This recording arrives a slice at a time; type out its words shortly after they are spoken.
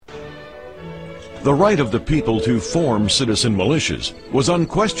The right of the people to form citizen militias was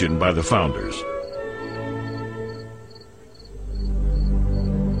unquestioned by the founders.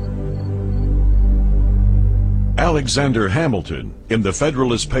 Alexander Hamilton, in the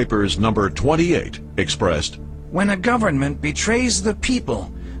Federalist Papers number 28, expressed, "When a government betrays the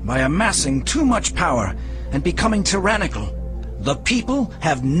people by amassing too much power and becoming tyrannical, the people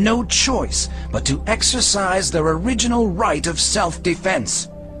have no choice but to exercise their original right of self-defense,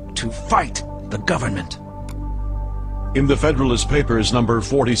 to fight the government." In the Federalist Papers number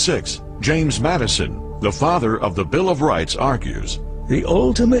 46, James Madison, the father of the Bill of Rights, argues, "The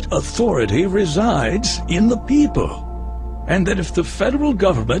ultimate authority resides in the people, and that if the federal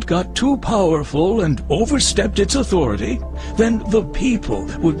government got too powerful and overstepped its authority, then the people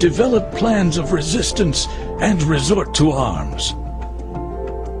would develop plans of resistance and resort to arms."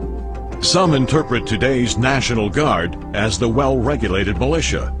 Some interpret today's National Guard as the well-regulated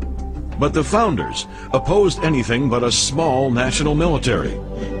militia, but the founders opposed anything but a small national military.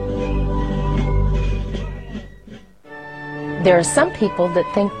 There are some people that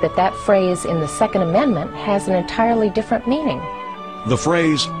think that that phrase in the Second Amendment has an entirely different meaning. The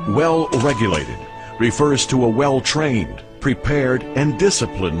phrase well-regulated refers to a well-trained, prepared, and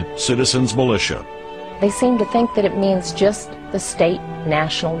disciplined citizens' militia. They seem to think that it means just the state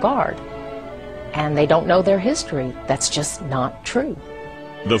National Guard, and they don't know their history. That's just not true.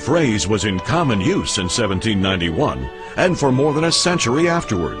 The phrase was in common use in 1791 and for more than a century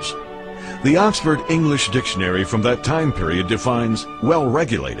afterwards. The Oxford English Dictionary from that time period defines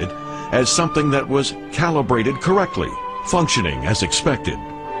well-regulated as something that was calibrated correctly, functioning as expected.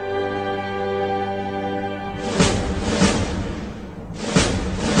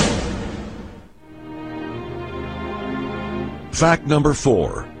 Fact number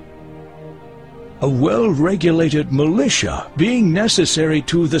 4. A well-regulated militia being necessary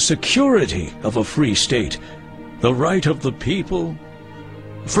to the security of a free state, the right of the people.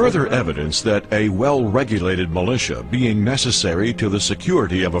 Further evidence that a well-regulated militia being necessary to the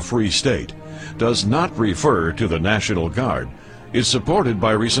security of a free state does not refer to the National Guard is supported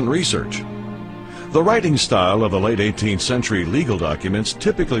by recent research. The writing style of the late 18th century legal documents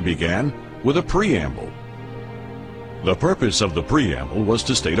typically began with a preamble. The purpose of the preamble was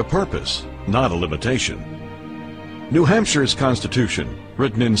to state a purpose, not a limitation. New Hampshire's Constitution,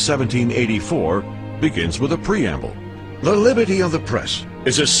 written in 1784, begins with a preamble. The liberty of the press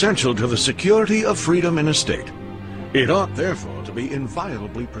is essential to the security of freedom in a state. It ought therefore to be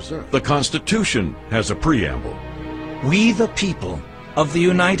inviolably preserved. The Constitution has a preamble. "We, the people of the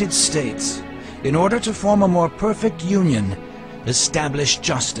United States, in order to form a more perfect union, establish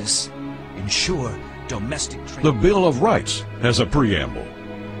justice, ensure domestic trade." The Bill of Rights has a preamble.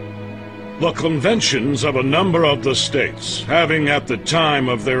 The conventions of a number of the states, having at the time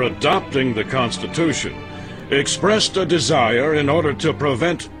of their adopting the Constitution, expressed a desire in order to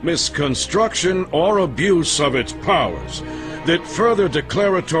prevent misconstruction or abuse of its powers, that further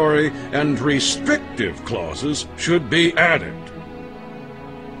declaratory and restrictive clauses should be added.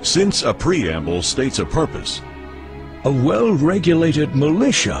 Since a preamble states a purpose, A well-regulated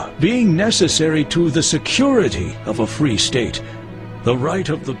militia being necessary to the security of a free state, the right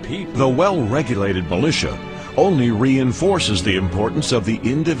of the people. the well-regulated militia only reinforces the importance of the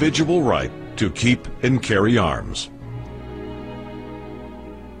individual right to keep and carry arms.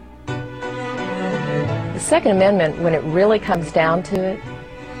 The Second Amendment, when it really comes down to it,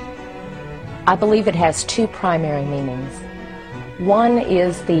 I believe it has two primary meanings. One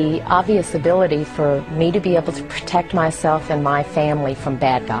is the obvious ability for me to be able to protect myself and my family from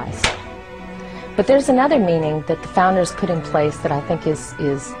bad guys. But there's another meaning that the founders put in place that I think is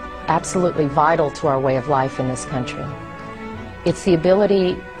absolutely vital to our way of life in this country. It's the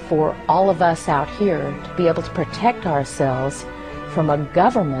ability for all of us out here to be able to protect ourselves from a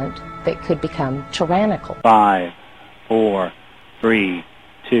government that could become tyrannical. 5, 4, 3,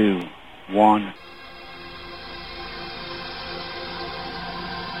 2, 1.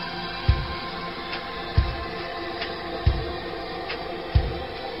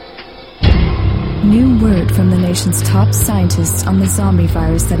 New word from the nation's top scientists on the zombie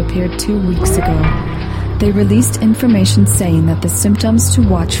virus that appeared 2 weeks ago. They released information saying that the symptoms to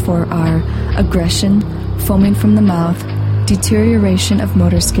watch for are aggression, foaming from the mouth, deterioration of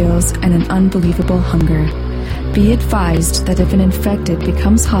motor skills, and an unbelievable hunger. Be advised that if an infected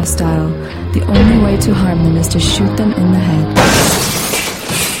becomes hostile, the only way to harm them is to shoot them in the head.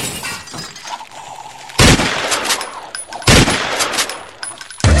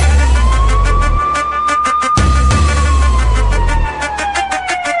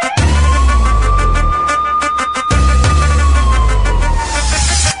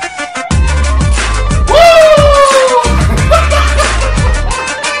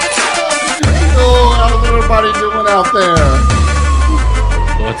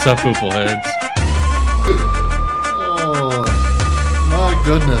 What's up, Poople Heads? Oh, my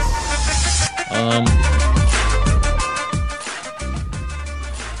goodness.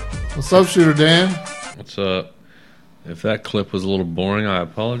 What's up, Shooter Dan? What's up? If that clip was a little boring, I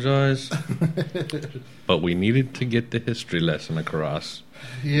apologize. But we needed to get the history lesson across.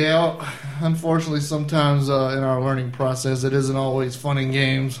 Yeah, unfortunately, sometimes in our learning process, it isn't always fun and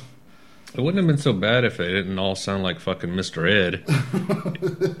games. It wouldn't have been so bad if they didn't all sound like fucking Mr. Ed.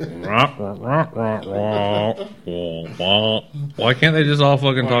 Why can't they just all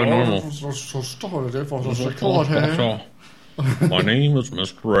fucking talk normal? My name is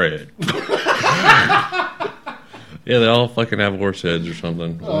Mr. Ed. Yeah, they all fucking have horse heads or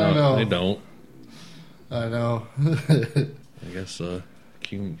something. I know. They don't. I know. I guess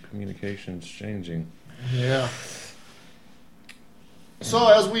communication's changing. Yeah. So,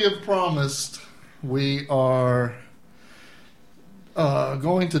 as we have promised, we are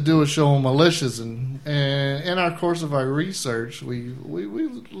going to do a show on militias, and in our course of our research, we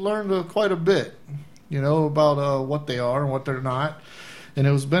learned quite a bit, about what they are and what they're not, and it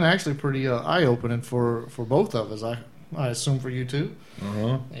has been actually pretty eye opening for both of us. I assume for you too.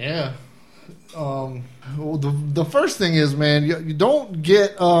 Yeah. Well, the first thing is, man, you don't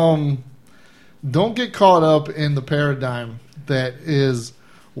get caught up in the paradigm that is,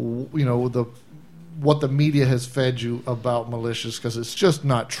 what the media has fed you about militias, because it's just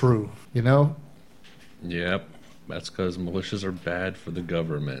not true, Yep, that's because militias are bad for the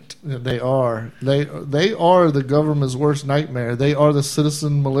government. They are. They are the government's worst nightmare. They are the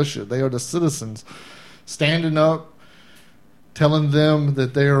citizen militia. They are the citizens standing up, telling them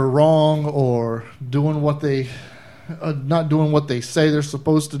that they are wrong or doing what they, not doing what they say they're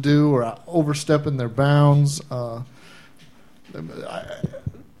supposed to do, or overstepping their bounds.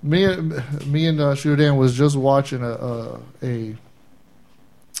 Me and Shooter Dan was just watching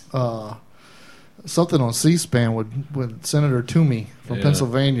something on C-SPAN with Senator Toomey from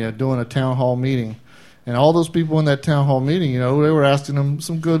Pennsylvania doing a town hall meeting, and all those people in that town hall meeting, they were asking him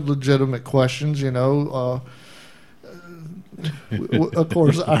some good, legitimate questions. Of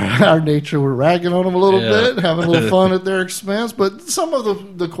course, our nature, we're ragging on them a little bit, having a little fun at their expense, but some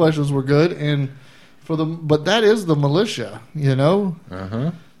of the questions were good, and but that is the militia,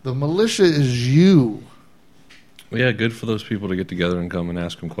 The militia is you. Yeah, good for those people to get together and come and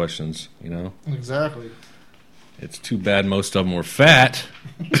ask them questions, Exactly. It's too bad most of them were fat.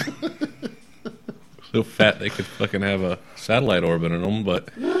 So fat they could fucking have a satellite orbiting them, but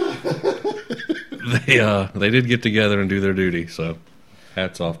they did get together and do their duty, so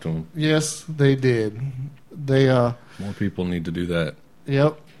hats off to them. Yes, they did. More people need to do that.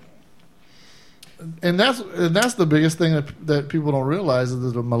 Yep. And that's the biggest thing that people don't realize, is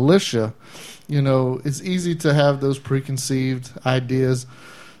that the militia, it's easy to have those preconceived ideas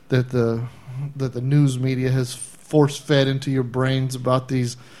that the news media has force fed into your brains about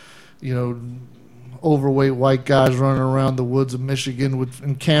these, overweight white guys running around the woods of Michigan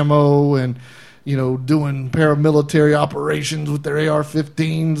in camo and doing paramilitary operations with their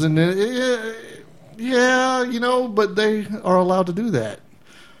AR-15s, and but they are allowed to do that.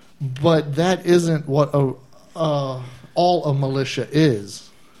 But that isn't what all a militia is.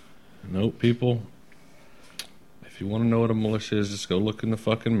 Nope, people. If you want to know what a militia is, just go look in the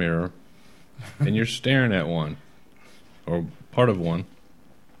fucking mirror, and you're staring at one, or part of one.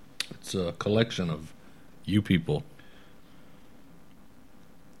 It's a collection of you people.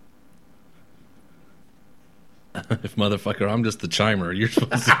 If motherfucker, I'm just the chimer. You're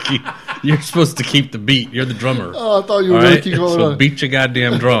supposed to keep the beat. You're the drummer. Oh, I thought you were going to keep going. So beat your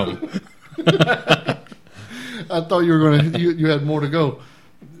goddamn drum. I thought you were going to. You had more to go.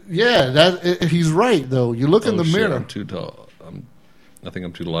 Yeah, he's right though. You look in the mirror. I'm too tall. I think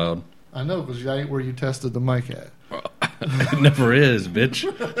I'm too loud. I know, because I ain't where you tested the mic at. It never is, bitch.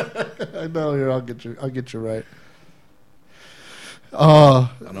 I know. Here, I'll get you right. I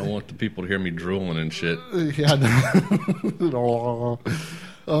don't want the people to hear me drooling and shit. Yeah,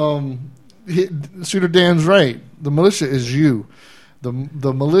 Shooter Dan's right. The militia is you. The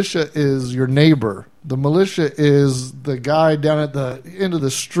militia is your neighbor. The militia is the guy down at the end of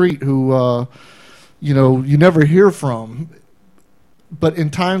the street who, you never hear from. But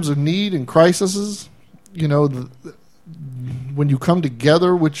in times of need and crises, when you come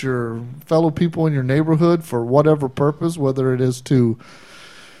together with your fellow people in your neighborhood for whatever purpose, whether it is to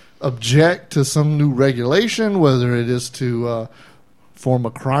object to some new regulation, whether it is to form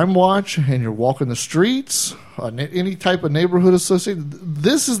a crime watch and you're walking the streets, any type of neighborhood association,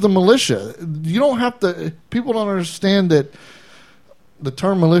 this is the militia. You don't have to, people don't understand that the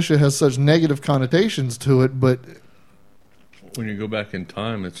term militia has such negative connotations to it, but when you go back in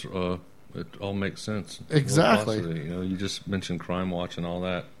time, it all makes sense. Exactly. You know, you just mentioned Crime Watch and all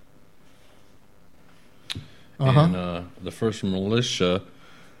that. Uh-huh. And the first militia,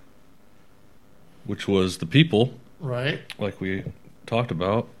 which was the people, Right. like we talked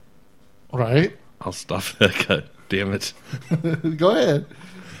about. Right. I'll stop that. God damn it. Go ahead.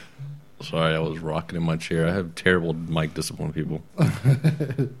 Sorry, I was rocking in my chair. I have terrible mic discipline, people.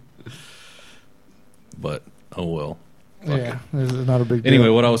 But, oh well. Fuck Yeah, it. it's not a big deal. Anyway,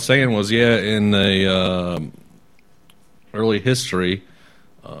 what I was saying was, in the early history,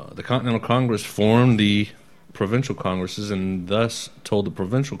 the Continental Congress formed the provincial congresses and thus told the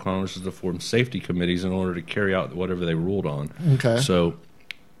provincial congresses to form safety committees in order to carry out whatever they ruled on. Okay. So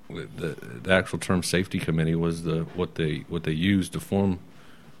the actual term safety committee was what they used to form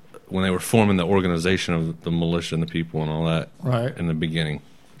when they were forming the organization of the militia and the people and all that. Right. In the beginning.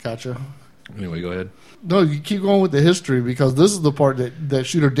 Gotcha. Anyway, go ahead. No, you keep going with the history because this is the part that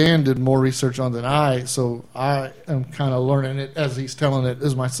Shooter Dan did more research on than I. So I am kind of learning it as he's telling it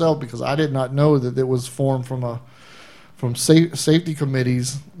as myself because I did not know that it was formed from safety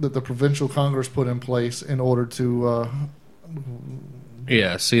committees that the provincial Congress put in place in order to.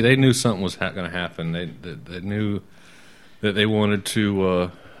 Yeah, see, they knew something was going to happen. They knew that they wanted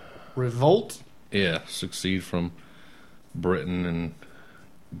to revolt. Yeah, succeed from Britain and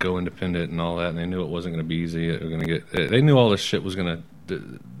go independent and all that, and they knew it wasn't going to be easy. They knew all this shit was going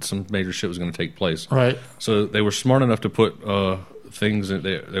to, some major shit was going to take place. Right. So they were smart enough to put things.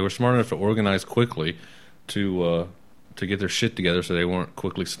 They were smart enough to organize quickly to get their shit together, so they weren't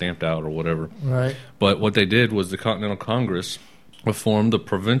quickly stamped out or whatever. Right. But what they did was the Continental Congress formed the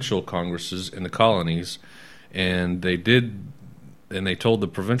provincial congresses in the colonies, and they told the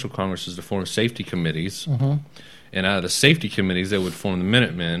provincial congresses to form safety committees. Mm-hmm. And out of the safety committees, they would form the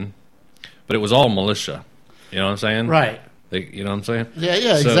Minutemen, but it was all militia. You know what I'm saying? Right. You know what I'm saying?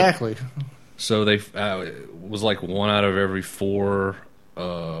 Yeah, exactly. So they it was like 1 out of every 4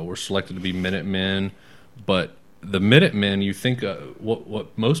 were selected to be Minutemen. But the Minutemen, you think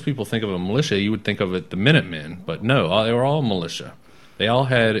what most people think of a militia, you would think of it the Minutemen, but no, they were all militia. They all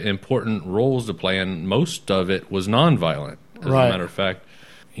had important roles to play, and most of it was nonviolent. As a matter of fact,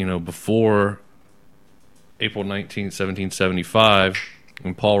 before April 19, 1775,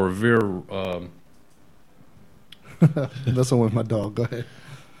 when Paul Revere... That's with my dog. Go ahead.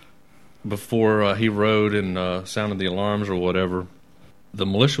 Before he rode and sounded the alarms or whatever, the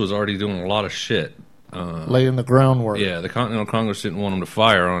militia was already doing a lot of shit. Laying the groundwork. Yeah, the Continental Congress didn't want them to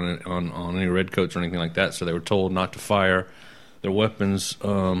fire on any redcoats or anything like that, so they were told not to fire their weapons.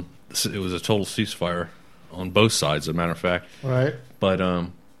 It was a total ceasefire on both sides, as a matter of fact. Right.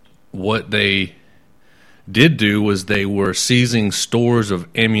 But what they did do was they were seizing stores of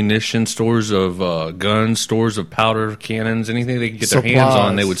ammunition, stores of guns, stores of powder, cannons, anything they could get their hands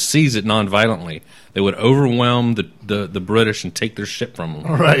on. They would seize it nonviolently. They would overwhelm the British and take their shit from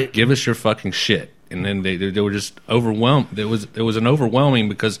them. Right. Give us your fucking shit. And then they were just overwhelmed. There was an overwhelming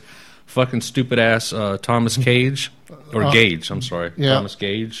because fucking stupid ass Thomas Gage or Gage. I'm sorry, yeah. Thomas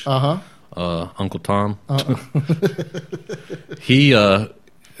Gage. Uncle Tom. He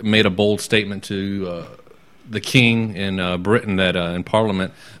made a bold statement to the king in Britain that in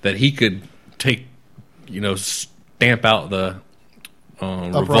Parliament that he could take, stamp out the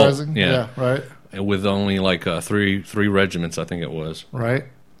uprising. Revolt. Yeah, right. And with only like three regiments, I think it was. Right.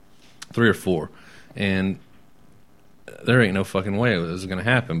 3 or 4. And there ain't no fucking way it was going to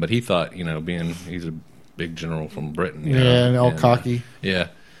happen. But he thought, he's a big general from Britain. And all cocky. Yeah.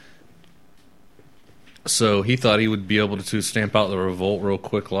 So he thought he would be able to stamp out the revolt real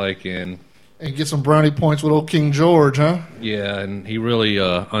quick, and get some brownie points with old King George, huh? Yeah, and he really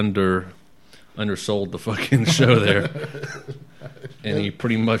undersold the fucking show there. And he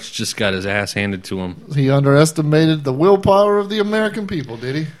pretty much just got his ass handed to him. He underestimated the willpower of the American people,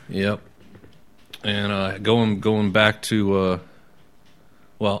 did he? Yep. And going back to,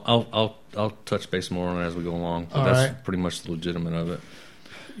 I'll touch base more on it as we go along. But that's pretty much the legitimate of it.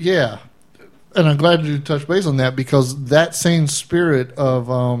 Yeah, and I'm glad you touched base on that because that same spirit of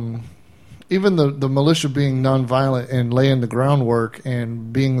even the militia being nonviolent and laying the groundwork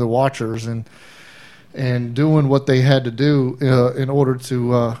and being the watchers and doing what they had to do in order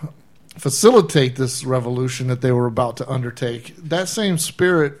to facilitate this revolution that they were about to undertake. That same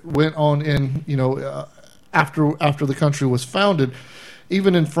spirit went on in after the country was founded,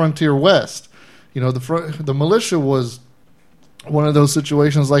 even in Frontier West. The militia was one of those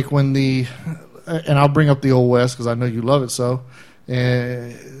situations like when and I'll bring up the Old West because I know you love it so,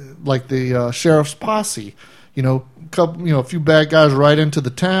 like the sheriff's posse. A few bad guys right into the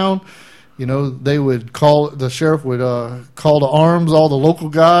town. You know, the sheriff would call to arms all the local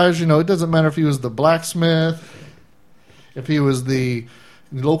guys. You know, it doesn't matter if he was the blacksmith, if he was the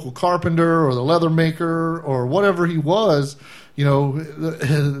local carpenter or the leather maker or whatever he was. You know,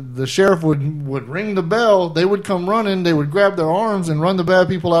 the sheriff would ring the bell. They would come running. They would grab their arms and run the bad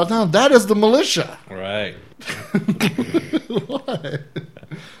people out of town. That is the militia. Right. What?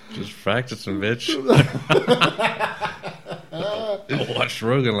 Just practicing, bitch. I watched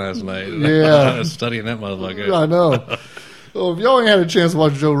Rogan last night. Yeah. I was studying that motherfucker. I know. Well, if y'all ain't had a chance to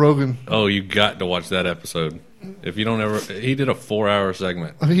watch Joe Rogan. Oh, you got to watch that episode. If you don't ever... He did a 4-hour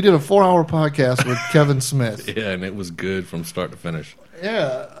segment. He did a 4-hour podcast with Kevin Smith. Yeah, and it was good from start to finish.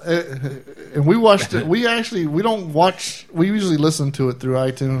 Yeah. And we watched it. We don't watch... We usually listen to it through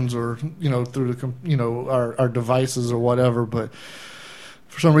iTunes or, you know, through our devices or whatever. But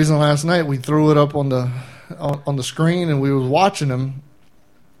for some reason last night we threw it up on the screen and we was watching him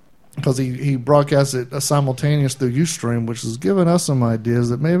because he broadcast it simultaneous through Ustream, which has given us some ideas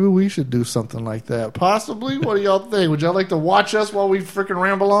that maybe we should do something like that. Possibly. What do y'all think? Would y'all like to watch us while we freaking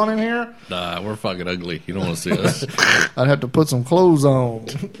ramble on in here? Nah, we're fucking ugly. You don't want to see us. I'd have to put some clothes on.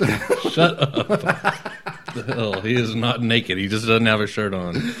 Shut up. Oh, he is not naked. He just doesn't have a shirt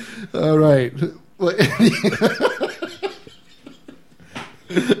on. All right.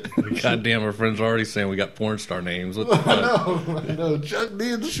 Goddamn, our friends are already saying we got porn star names. What the fuck? I know. Chuck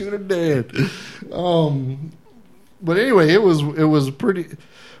D and the Shooter Dead. But anyway, it was pretty.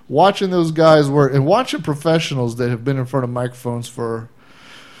 Watching those guys work and watching professionals that have been in front of microphones for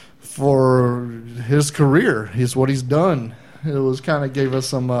his career, what he's done. It was kind of gave us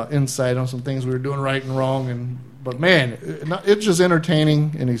some insight on some things we were doing right and wrong. But man, it's just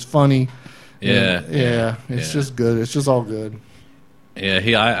entertaining and he's funny. Yeah, it's just good. It's just all good.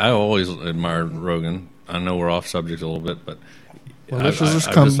 Yeah, I always admired Rogan. I know we're off subject a little bit, but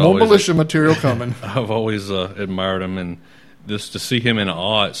more militia material coming. I've always admired him, and just to see him in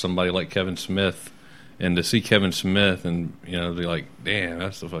awe at somebody like Kevin Smith, and to see Kevin Smith, and you know, be like, damn,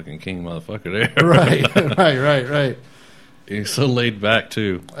 that's the fucking king motherfucker there. Right. He's so laid back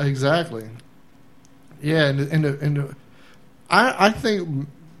too. Exactly. Yeah, and I think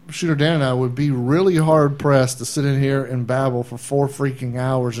Shooter Dan and I would be really hard pressed to sit in here and babble for 4 freaking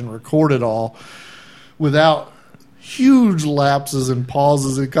hours and record it all without huge lapses and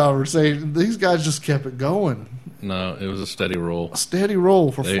pauses in conversation. These guys just kept it going. No, it was a steady roll. A steady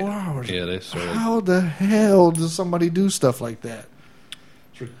roll for 4 hours. Yeah, they started. How the hell does somebody do stuff like that?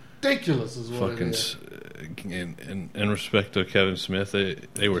 It's ridiculous, is what it is. In respect to Kevin Smith,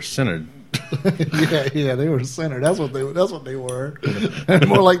 they were centered. yeah, they were centered. That's what they were.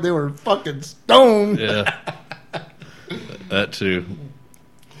 More like they were fucking stoned. Yeah, that too.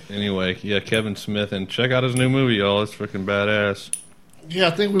 Anyway, yeah, Kevin Smith, and check out his new movie, y'all. It's freaking badass. Yeah,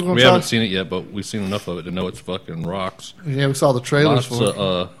 I think we haven't seen it yet, but we've seen enough of it to know it's fucking rocks. Yeah, we saw the trailers for it.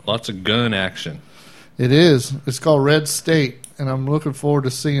 Lots of gun action. It is. It's called Red State, and I'm looking forward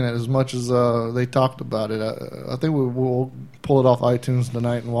to seeing it as much as they talked about it. I think we'll pull it off iTunes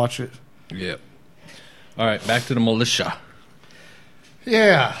tonight and watch it. Yep. All right, back to the militia.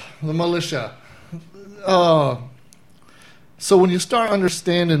 Yeah, the militia. So when you start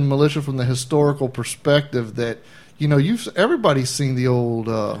understanding militia from the historical perspective, that you know, everybody's seen the old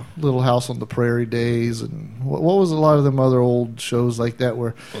Little House on the Prairie days, and what was a lot of them other old shows like that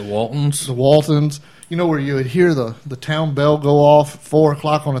where the Waltons. You know, where you would hear the town bell go off at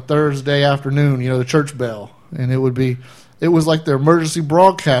 4:00 on a Thursday afternoon. You know, the church bell, and it was like their emergency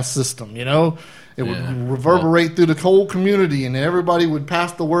broadcast system. You know, it would reverberate through the whole community, and everybody would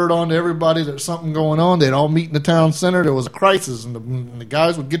pass the word on to everybody there's something going on. They'd all meet in the town center. There was a crisis, and the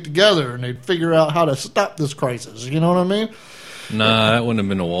guys would get together and they'd figure out how to stop this crisis. You know what I mean? Nah, that wouldn't have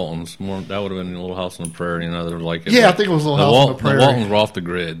been the Waltons. That would have been a Little House on the Prairie. You know, they're like I think it was Little House on the Prairie. The Waltons were off the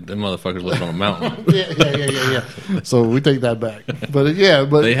grid. Them motherfuckers lived on a mountain. Yeah. So we take that back. But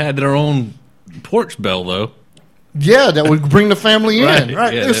they had their own porch bell though. Yeah, that would bring the family in.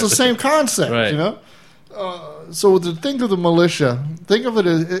 Right. Yeah, it's the same concept. Right. You know. So to think of the militia, think of it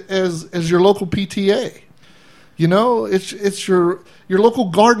as your local PTA. You know, it's your local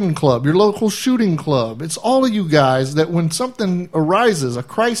garden club, your local shooting club. It's all of you guys that when something arises, a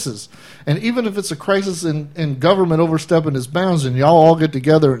crisis, and even if it's a crisis in government overstepping its bounds, and y'all all get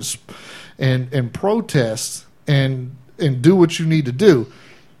together and protest and do what you need to do.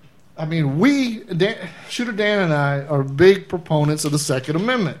 I mean, Shooter Dan and I are big proponents of the Second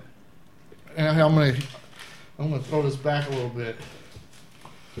Amendment. And I'm gonna throw this back a little bit.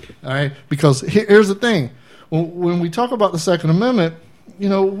 All right, because here's the thing. When we talk about the Second Amendment,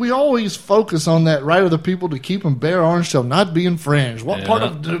 we always focus on that right of the people to keep and bear arms shall not be infringed. What part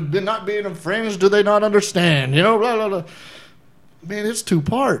of not being infringed do they not understand? Blah, blah, blah. Man, it's two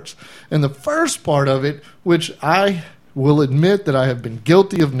parts. And the first part of it, which I will admit that I have been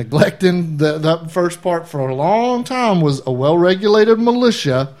guilty of neglecting that first part for a long time, was a well-regulated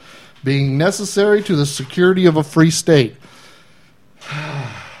militia being necessary to the security of a free state.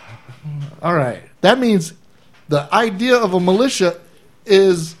 All right. That means the idea of a militia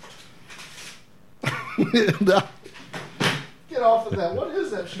is... Get off of that. What is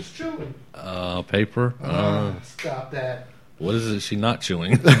that she's chewing? Paper. Stop that. What is it she not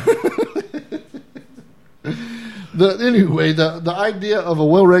chewing? Anyway, the idea of a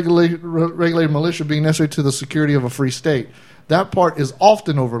well-regulated militia being necessary to the security of a free state, that part is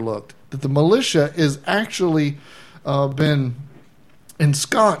often overlooked. That the militia is actually been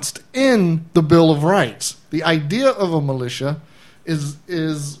ensconced in the Bill of Rights. The idea of a militia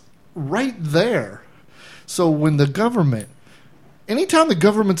is right there. So when the government, anytime the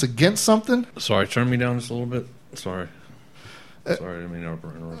government's against something... Sorry, turn me down just a little bit. Sorry, I didn't mean to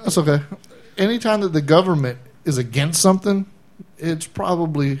interrupt. That's okay. Anytime that the government is against something, it's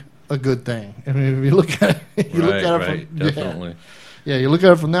probably a good thing. I mean, if you look at it, you definitely. You look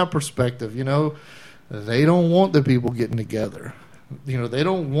at it from that perspective. They don't want the people getting together. They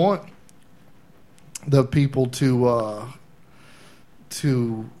don't want the people to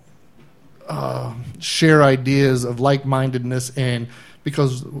share ideas of like-mindedness, and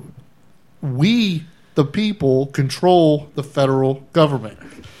because we, the people, control the federal government.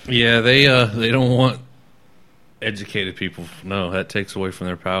 Yeah, they don't want educated people. No, that takes away from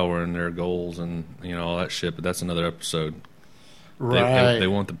their power and their goals and all that shit. But that's another episode. Right. They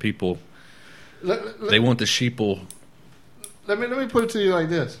want the people. They want the sheeple. Let me put it to you like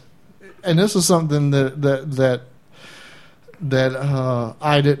this, and this is something that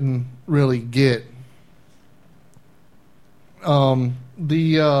I didn't really get.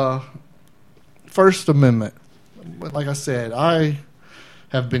 The First Amendment. Like I said, I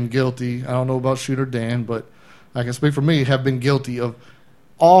have been guilty. I don't know about Shooter Dan, but I can speak for me. Have been guilty of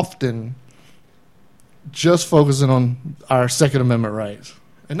often just focusing on our Second Amendment rights,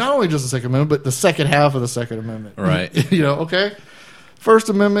 and not only just the Second Amendment, but the second half of the Second Amendment. Right. Okay. First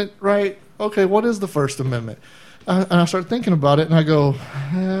Amendment, right? Okay, what is the First Amendment? And I start thinking about it, and I go,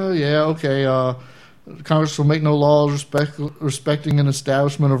 oh, yeah, okay. Congress will make no laws respecting an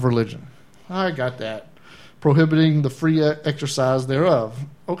establishment of religion. I got that. Prohibiting the free exercise thereof.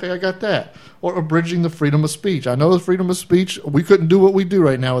 Okay, I got that. Or abridging the freedom of speech. I know the freedom of speech. We couldn't do what we do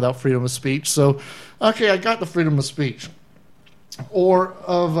right now without freedom of speech. So, okay, I got the freedom of speech. Or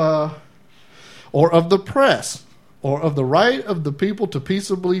of the press. Or of the right of the people to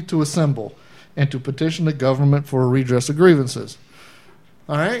peaceably to assemble and to petition the government for a redress of grievances.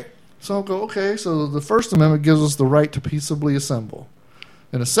 All right? So I'll go, okay, so the First Amendment gives us the right to peaceably assemble.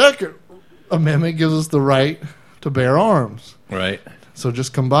 And the Second Amendment gives us the right to bear arms. Right. So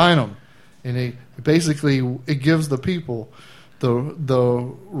just combine them. And it gives the people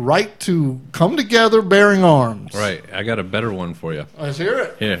the right to come together bearing arms. Right. I got a better one for you. Let's hear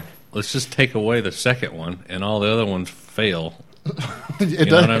it. Here. Let's just take away the second one, and all the other ones fail. You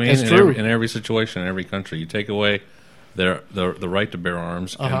know what I mean? It's true. In every situation, in every country, you take away the right to bear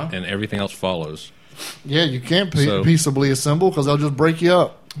arms, and everything else follows. Yeah, you can't peaceably assemble because they'll just break you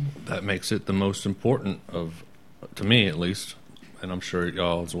up. That makes it the most important to me at least, and I'm sure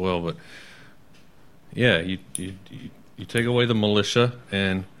y'all as well. But yeah, you take away the militia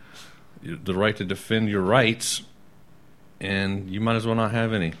and the right to defend your rights, and you might as well not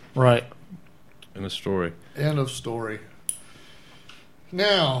have any. Right. In the story. End of story.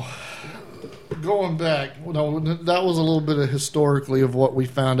 Now, going back, that was a little bit of historically of what we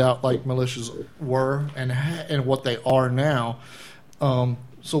found out like militias were and what they are now.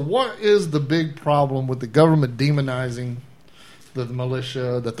 So what is the big problem with the government demonizing the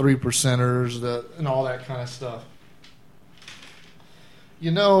militia, the 3%ers, and all that kind of stuff?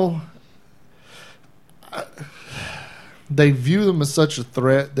 They view them as such a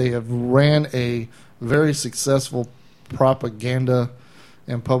threat. They have ran a very successful propaganda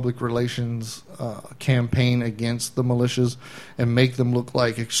and public relations campaign against the militias and make them look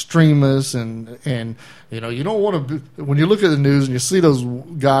like extremists and you don't want to when you look at the news and you see those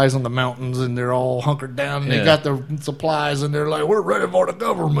guys on the mountains and they're all hunkered down and they got their supplies and they're like, we're ready for the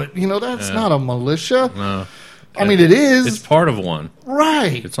government. That's not a militia. No. I mean, it is. It's part of one.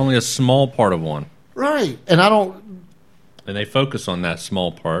 Right. It's only a small part of one. Right. And they focus on that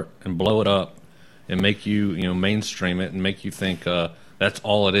small part and blow it up and make you mainstream it and make you think that's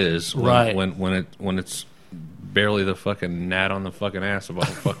all it is. Right. When it's barely the fucking gnat on the fucking ass of a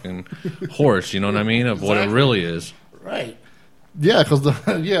fucking horse. You know what I mean? Of what it really is. Right. Yeah, because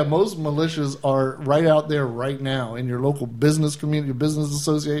most militias are right out there right now in your local business community, your business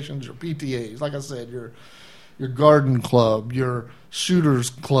associations, your PTAs. Like I said, your garden club, your shooters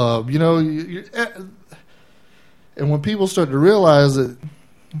club. You know, and when people start to realize that,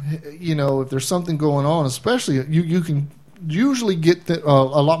 you know, if there's something going on, especially you can usually get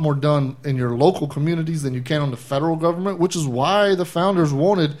a lot more done in your local communities than you can on the federal government, which is why the founders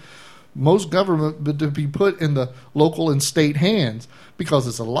wanted most government to be put in the local and state hands, because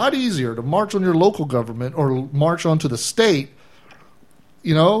it's a lot easier to march on your local government or march onto the state,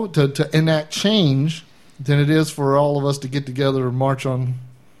 you know, to enact change than it is for all of us to get together and march on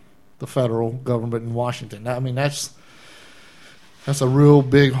the federal government in Washington. I mean, that's a real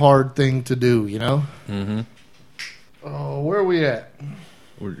big, hard thing to do, you know? Mm-hmm. Where are we at?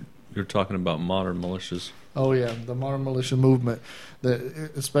 You're talking about modern militias. Oh, yeah, the modern militia movement,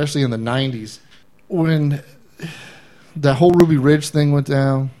 especially in the 90s, when that whole Ruby Ridge thing went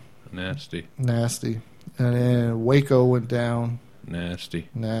down. Nasty. And then Waco went down. Nasty.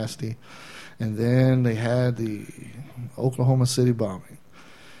 And then they had the Oklahoma City bombing.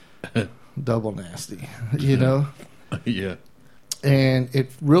 Double nasty, you know? Yeah. And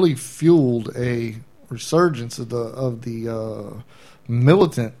it really fueled a resurgence of the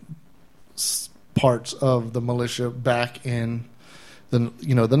militant parts of the militia back in the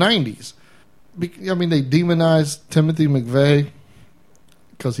 90s. I mean, they demonized Timothy McVeigh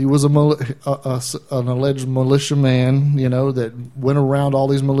because he was an alleged militia man, you know, that went around all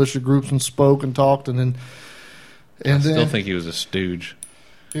these militia groups and spoke and talked, and I still think he was a stooge.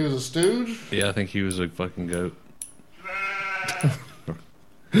 He was a stooge? Yeah, I think he was a fucking goat.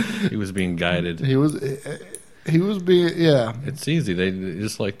 He was being guided. He was being, yeah. It's easy. They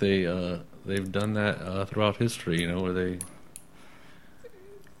just like they've done that throughout history. You know, where they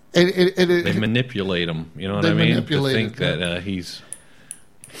manipulate him. You know what I mean? To think that he's.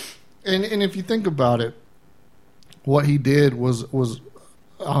 And if you think about it, what he did was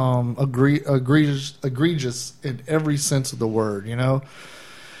egregious in every sense of the word. You know.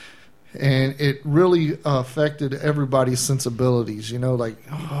 And it really affected everybody's sensibilities, you know, like,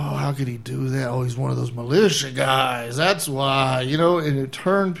 oh, how could he do that? Oh, he's one of those militia guys. That's why, you know, and it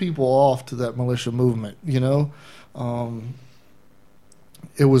turned people off to that militia movement, you know.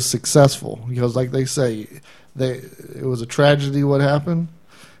 It was successful because, like they say, it was a tragedy what happened,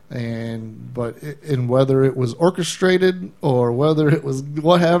 but whether it was orchestrated or whether it was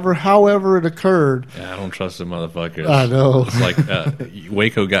however it occurred. Yeah, I don't trust the motherfuckers. I know. It's like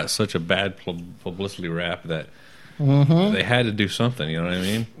Waco got such a bad publicity rap that they had to do something. You know what I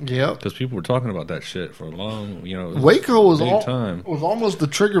mean? Yeah. Because people were talking about that shit for a long, you know. Waco was time. Was almost the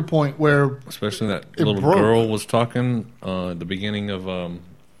trigger point where, especially that little girl was talking at the beginning of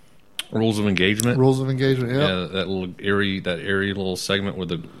Rules of Engagement. Rules of Engagement. Yeah. Yeah, that eerie little segment where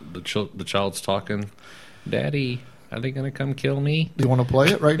the child's talking. Daddy, are they gonna come kill me? Do you want to play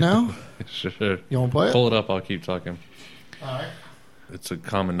it right now? Sure. You want to play it? Pull it up. I'll keep talking. All right. It's a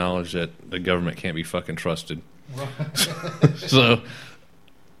common knowledge that the government can't be fucking trusted. So,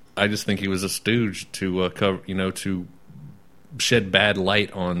 I just think he was a stooge to cover, you know, to shed bad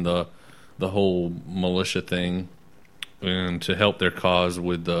light on the whole militia thing, and to help their cause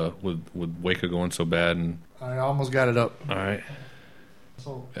with Waco going so bad. And I almost got it up. All right.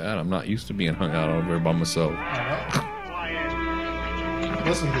 God, I'm not used to being hung out over by myself.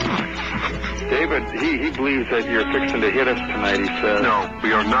 Listen to me. David, he believes that you're fixing to hit us tonight, he says. No,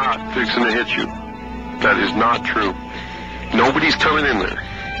 we are not fixing to hit you. That is not true. Nobody's coming in there.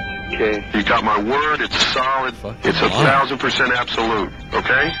 Okay. You got my word. It's solid. It's 1,000% absolute.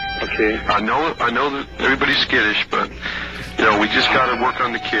 Okay? Okay. I know that everybody's skittish, but, you know, we just got to work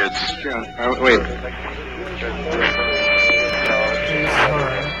on the kids. Wait.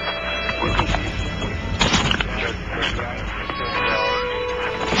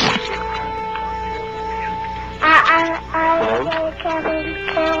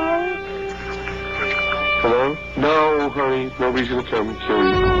 Hello? No, honey. Nobody's going to come and kill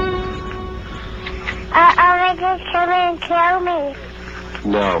you. Are they going to come and kill me?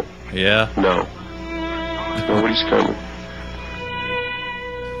 No. Yeah? No. Nobody's coming.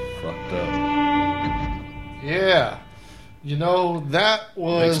 Fucked up. Yeah. You know, that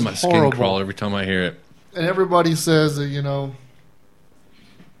was makes my skin horrible. crawl every time I hear it. And everybody says that,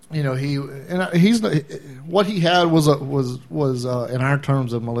 what he had was in our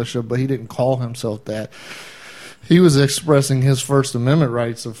terms of militia, but he didn't call himself that. He was expressing his First Amendment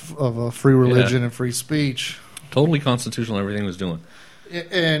rights of free religion and free speech. Totally constitutional, everything he was doing.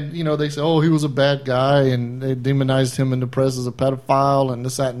 And, they say, oh, he was a bad guy, and they demonized him in the press as a pedophile and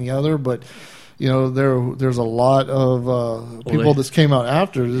this, that, and the other. But, there's a lot of people that came out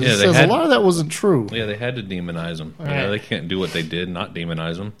after. It says a lot of that wasn't true. Yeah, they had to demonize them. Right. They can't do what they did, not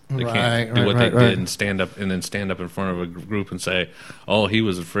demonize them. They Right, can't do right, what right, they right. did and stand up in front of a group and say, oh, he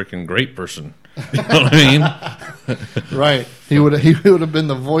was a freaking great person. You know what I mean? Right. He would have been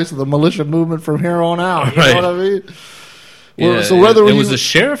the voice of the militia movement from here on out. You Right. know what I mean? Yeah, so whether it was the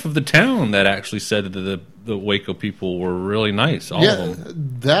sheriff of the town that actually said that the Waco people were really nice. All of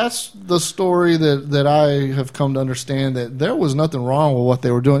them. That's the story that I have come to understand, that there was nothing wrong with what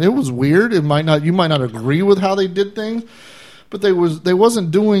they were doing. It was weird. You might not agree with how they did things, but they wasn't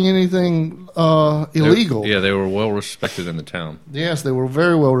doing anything illegal. They were well respected in the town. Yes, they were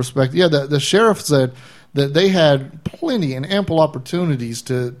very well respected. Yeah, the sheriff said that they had plenty and ample opportunities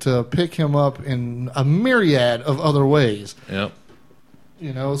to pick him up in a myriad of other ways. Yep.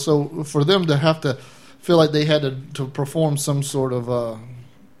 So for them to have to feel like they had to perform some sort of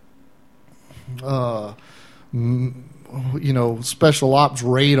special ops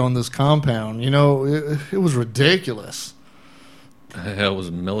raid on this compound, it was ridiculous. That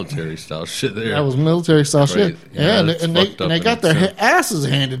was military style shit there. That was military style shit. Yeah, and they got their asses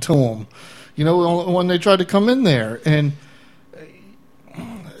handed to them. When they tried to come in there, and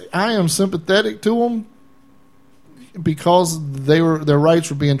I am sympathetic to them because their rights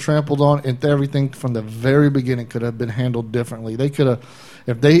were being trampled on, and everything from the very beginning could have been handled differently. They could have,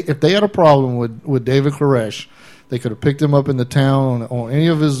 if they had a problem with David Koresh, they could have picked him up in the town on any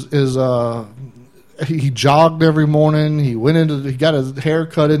of his. He jogged every morning. He got his hair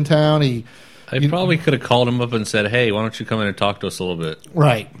cut in town. They probably could have called him up and said, hey, why don't you come in and talk to us a little bit?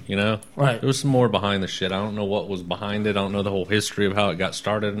 Right. Right. There was some more behind the shit. I don't know what was behind it. I don't know the whole history of how it got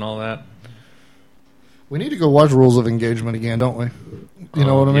started and all that. We need to go watch Rules of Engagement again, don't we? You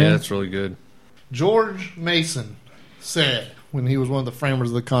know what I mean? Yeah, it's really good. George Mason said, when he was one of the framers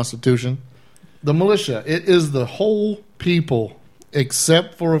of the Constitution, the militia, it is the whole people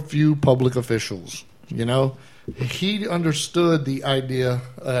except for a few public officials. He understood the idea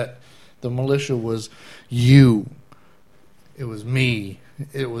that the militia was you. It was me.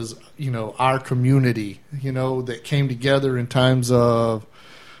 It was, our community, that came together in times of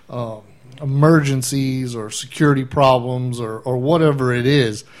emergencies or security problems or whatever it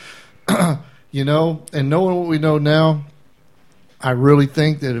is. And knowing what we know now, I really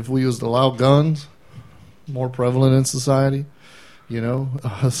think that if we was to allow guns more prevalent in society,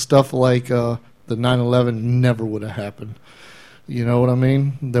 stuff like the 9/11 never would have happened. You know what I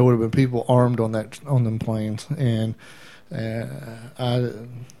mean? There would have been people armed on them planes, and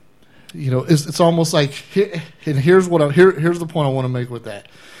it's almost like. And here's the point I want to make with that.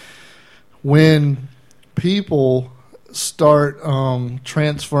 When people start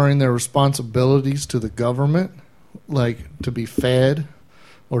transferring their responsibilities to the government, like to be fed,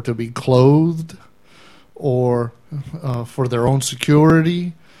 or to be clothed, or for their own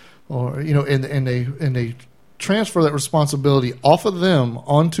security, or and they transfer that responsibility off of them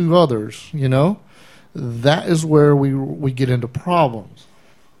onto others, that is where we get into problems.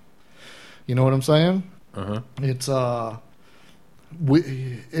 You know what I'm saying? Uh-huh. It's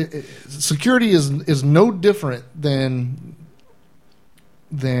security is no different than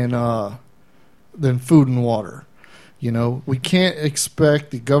food and water. We can't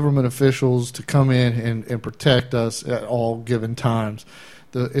expect the government officials to come in and protect us at all given times.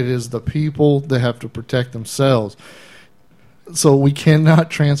 It is the people that have to protect themselves. So we cannot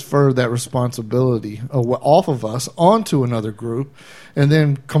transfer that responsibility off of us onto another group and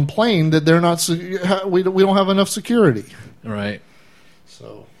then complain that they're not. We don't have enough security. Right.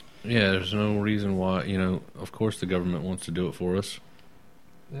 So. Yeah, there's no reason why. Of course the government wants to do it for us.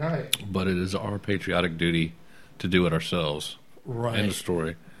 Right. But it is our patriotic duty to do it ourselves. Right. End of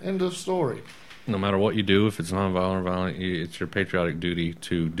story. End of story. No matter what you do, if it's nonviolent or violent, it's your patriotic duty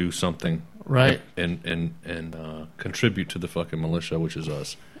to do something, right? And contribute to the fucking militia, which is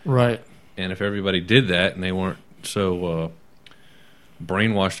us, right? And if everybody did that, and they weren't so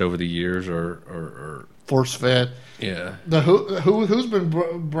brainwashed over the years, or force fed, yeah. Who's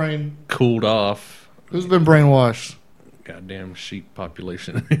been cooled off? Who's been brainwashed? Goddamn sheep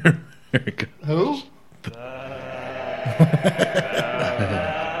population in America. Who?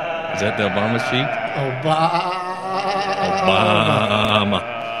 Is that the Obama sheep?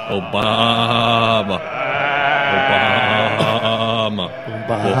 Obama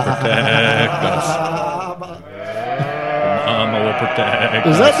will protect us. Obama will protect us.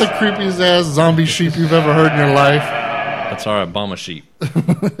 Is that the creepiest ass zombie sheep you've ever heard in your life? That's our Obama sheep.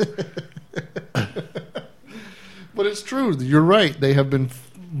 But it's true. You're right. They have been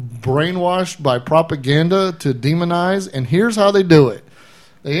brainwashed by propaganda to demonize, and here's how they do it.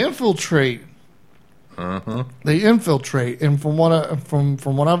 They infiltrate. They infiltrate, and from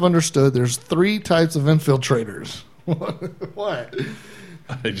what I've understood, there's 3 types of infiltrators. What?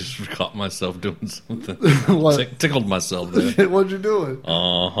 I just caught myself doing something. What? Tickled myself there. What'd you doing?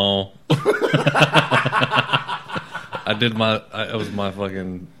 I did it was my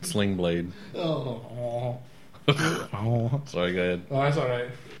fucking sling blade. Oh. Sorry, go ahead. Oh, that's all right.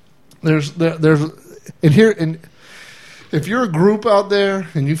 There's and here and if you're a group out there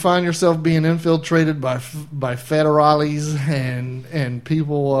and you find yourself being infiltrated by federales and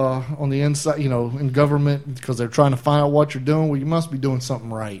people on the inside, in government because they're trying to find out what you're doing, well, you must be doing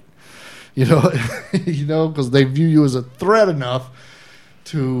something right, because they view you as a threat enough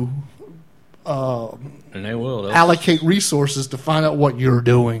to and they will allocate resources to find out what you're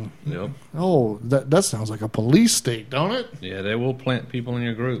doing. Yep. Oh, that sounds like a police state, don't it? Yeah, they will plant people in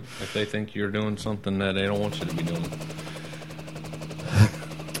your group if they think you're doing something that they don't want you to be doing.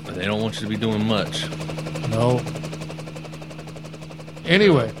 They don't want you to be doing much. No.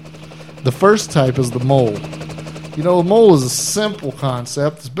 Anyway, the first type is the mole. A mole is a simple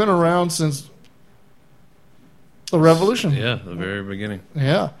concept. It's been around since the revolution. Yeah, the very beginning.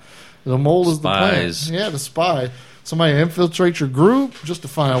 Yeah. The mole is Spies. the plan. Yeah, the spy. Somebody infiltrates your group just to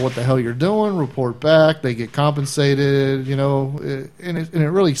find out what the hell you're doing, report back, they get compensated, and it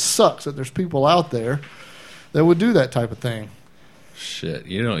really sucks that there's people out there that would do that type of thing. Shit,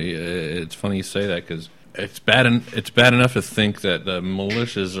 it's funny you say that because it's bad enough to think that the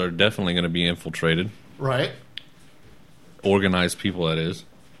militias are definitely going to be infiltrated. Right. Organized people, that is.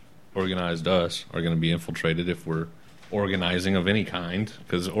 Organized us are going to be infiltrated if we're organizing of any kind,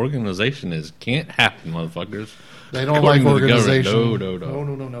 because organization can't happen, motherfuckers. They don't like organization.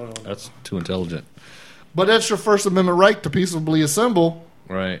 No. That's too intelligent. But that's your First Amendment right to peaceably assemble.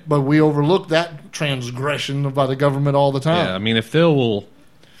 Right. But we overlook that transgression by the government all the time. Yeah, I mean, if they will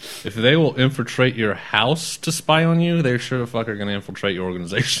infiltrate your house to spy on you, they're sure the fuck are going to infiltrate your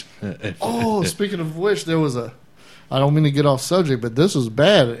organization. Speaking of which, there was I don't mean to get off subject, but this was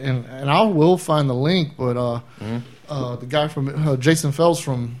bad, and I will find the link, but the guy from Jason Phelps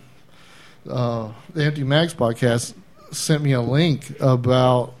from the Empty Mags podcast sent me a link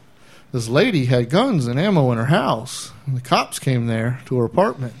about this lady had guns and ammo in her house, and the cops came there to her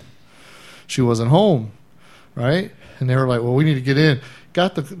apartment. She wasn't home, right? And they were like, "Well, we need to get in."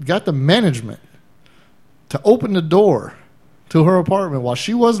 Got the management to open the door to her apartment while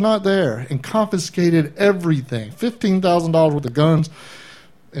she was not there and confiscated everything, $15,000 worth of guns,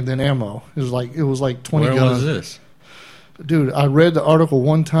 and then ammo. It was like 20 guns. Where was this? Dude, I read the article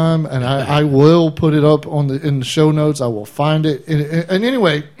one time, and I will put it up in the show notes. I will find it. And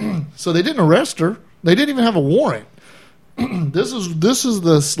anyway, so they didn't arrest her. They didn't even have a warrant. This is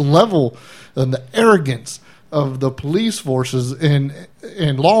the level and the arrogance of the police forces and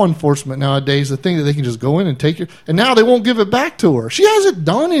law enforcement nowadays. The thing that they can just go in and take her, and now they won't give it back to her. She hasn't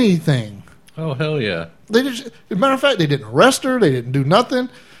done anything. Oh, hell yeah! As a matter of fact, they didn't arrest her. They didn't do nothing.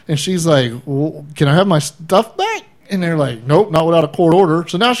 And she's like, "Well, can I have my stuff back?" And they're like, "Nope, not without a court order."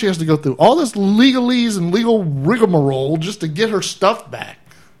 So now she has to go through all this legalese and legal rigmarole just to get her stuff back.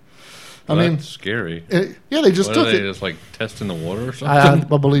 Well, I mean, that's scary. Yeah, they just took it. Just like testing the water or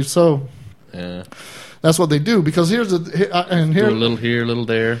something? I believe so. Yeah, that's what they do. Because here's do a little here, a little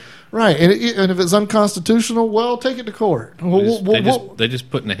there. Right, and if it's unconstitutional, well, take it to court. They just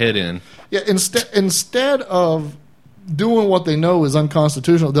putting the head in. Yeah, instead of doing what they know is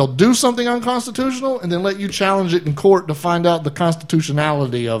unconstitutional, they'll do something unconstitutional and then let you challenge it in court to find out the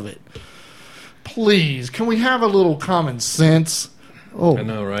constitutionality of it. Please, can we have a little common sense? Oh, I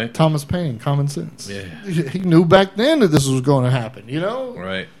know, right? Thomas Paine, common sense. Yeah, he knew back then that this was going to happen.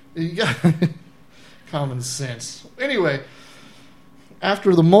 Right? You got common sense. Anyway,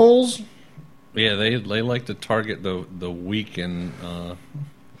 after the moles, yeah, they like to target the weak and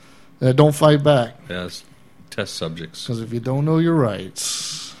don't fight back. Yes. Test subjects. Because if you don't know your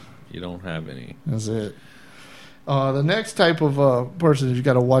rights, you don't have any. That's it. The next type of person that you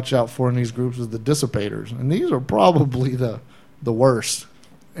got to watch out for in these groups is the dissipators, and these are probably the worst.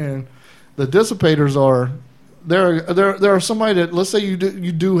 And the dissipators are there are somebody that, let's say you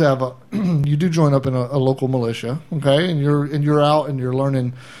do have you do join up in a local militia, okay, and you're out and you're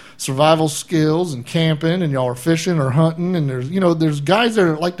learning survival skills and camping, and y'all are fishing or hunting, and there's guys that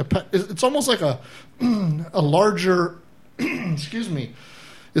are like it's almost like a larger excuse me,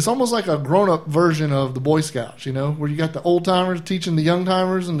 it's almost like a grown-up version of the Boy Scouts, where you got the old timers teaching the young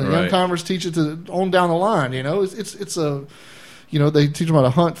timers, and the young timers teach it on down the line. It's a they teach them how to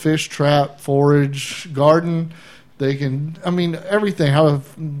hunt, fish, trap, forage, garden. They can, I mean, everything, how to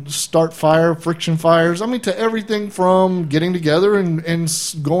start fire, friction fires. I mean, to everything from getting together and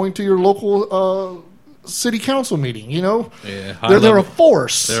going to your local city council meeting, you know? Yeah, they're a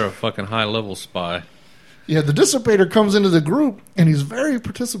force. They're a fucking high-level spy. Yeah, the dissipator comes into the group, and he's very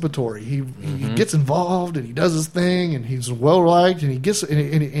participatory. He gets involved, and he does his thing, and he's well-liked, and he gets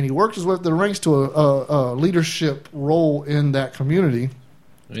and he works his way up the ranks to a leadership role in that community.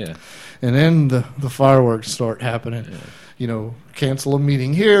 Yeah. And then the fireworks start happening. Yeah. You know, cancel a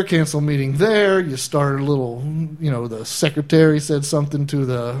meeting here, cancel a meeting there. You start a little, you know, the secretary said something to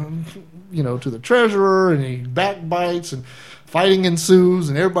the treasurer, and he backbites, and fighting ensues,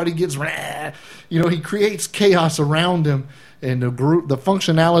 and everybody gets, you know, he creates chaos around him, and the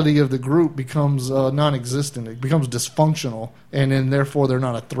functionality of the group becomes non-existent. It becomes dysfunctional, and then therefore they're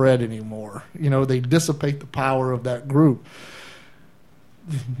not a threat anymore. You know, they dissipate the power of that group.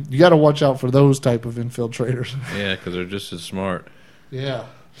 You got to watch out for those type of infiltrators. Yeah, because they're just as smart. Yeah.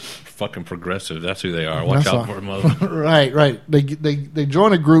 Fucking progressive. That's who they are. Watch out for them, mother. Right. They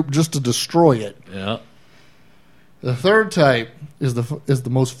join a group just to destroy it. Yeah. The third type is the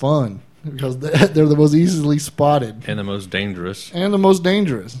most fun because they're the most easily spotted and the most dangerous.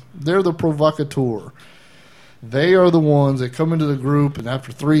 They're the provocateur. They are the ones that come into the group, and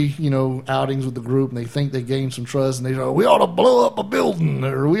after 3, you know, outings with the group, and they think they gain some trust, and they go, "We ought to blow up a building,"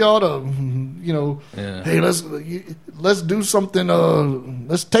 or "We ought to, you know, hey, let's do something.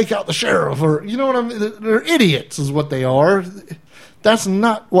 Let's take out the sheriff," or you know what I mean? They're idiots, is what they are. That's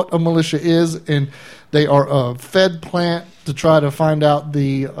not what a militia is, and they are a fed plant to try to find out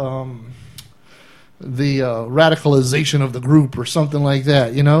the radicalization of the group or something like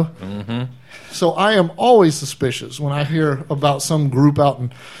that. You know. Mm-hmm. So I am always suspicious when I hear about some group out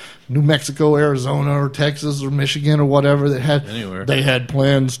in New Mexico, Arizona, or Texas, or Michigan, or whatever that had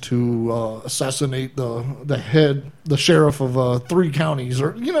plans to assassinate the sheriff of 3 counties,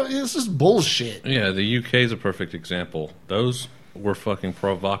 or you know, it's just bullshit. Yeah, the UK is a perfect example. Those were fucking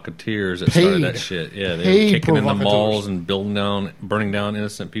provocateurs that started that shit. Yeah, they were kicking in the malls and burning down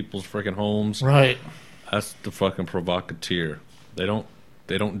innocent people's freaking homes. Right. That's the fucking provocateur. They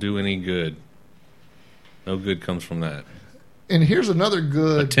don't do any good. No good comes from that. And here's another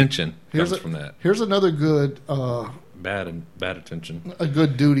good attention comes from that. Here's another good bad attention. A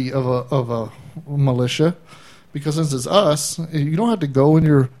good duty of a militia, because since it's us, you don't have to go in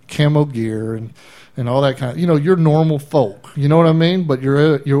your camo gear and all that kind of, you know, you're normal folk. You know what I mean? But you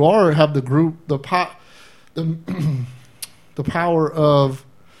have the group, the power of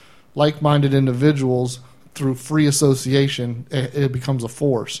like-minded individuals through free association. It becomes a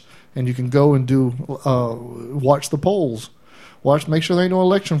force. And you can go and watch the polls, make sure there ain't no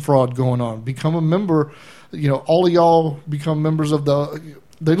election fraud going on. Become a member. You know, all of y'all become members of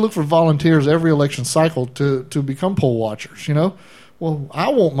they look for volunteers every election cycle to become poll watchers. You know, well, I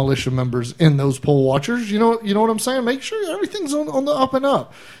want militia members in those poll watchers. You know what I'm saying? Make sure everything's on the up and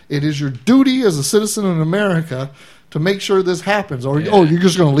up. It is your duty as a citizen in America to make sure this happens. Or you're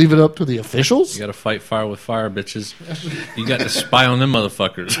just going to leave it up to the officials? You got to fight fire with fire, bitches. You got to spy on them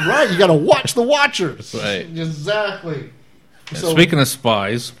motherfuckers. Right. You got to watch the watchers. Right. Exactly. Yeah, so, speaking of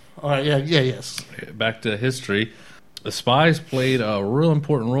spies. All right. Yes. Back to history. The spies played a real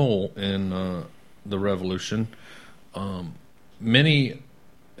important role in the revolution. Everybody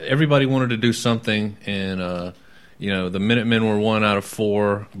wanted to do something, and you know, the Minutemen were 1 out of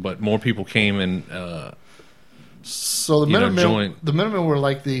 4, but more people came and. So the Minutemen were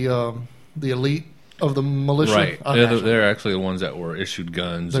like the elite of the militia, right? They're actually the ones that were issued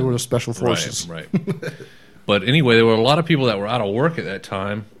guns. They were the special forces, right? But anyway, there were a lot of people that were out of work at that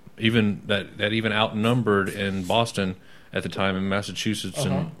time, even that even outnumbered in Boston at the time, in Massachusetts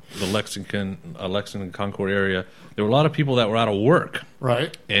and the Lexington, Concord area. There were a lot of people that were out of work,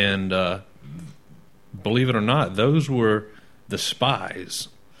 right? And believe it or not, those were the spies.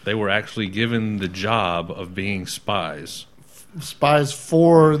 They were actually given the job of being spies. Spies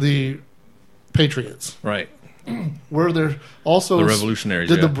for the Patriots. Right. Were there also... The revolutionaries,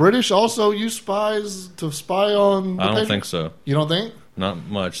 Did the British also use spies to spy on the I don't Patriots? think so. You don't think? Not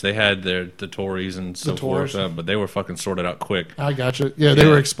much. They had the Tories and so forth, but they were fucking sorted out quick. I got you. Yeah, they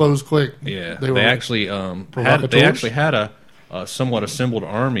were exposed quick. Yeah. They actually had a somewhat assembled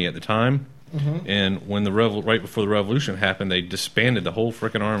army at the time. Mm-hmm. And when right before the revolution happened, they disbanded the whole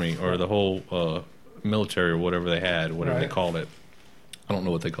frickin' army, or the whole military, or whatever they had, whatever they called it. I don't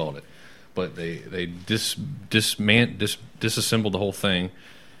know what they called it, but they disassembled the whole thing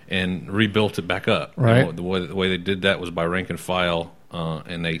and rebuilt it back up. Right. The way they did that was by rank and file,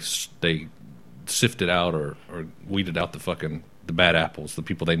 and they sifted out or weeded out the bad apples, the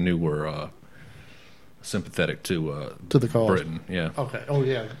people they knew were sympathetic to the cause. Britain. Yeah. Okay. Oh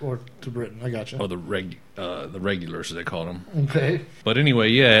yeah, or to Britain. I got you. Or the regulars, as they called them. Okay. But anyway,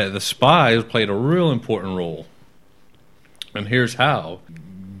 yeah, the spies played a real important role. And here's how.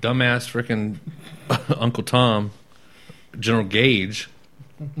 Dumbass freaking Uncle Tom, General Gage,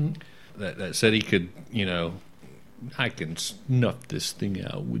 that said he could, I can snuff this thing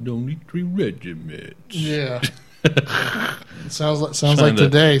out with only 3 regiments. Yeah. sounds like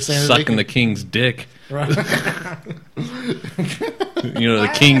today. Sucking the king's dick. Right.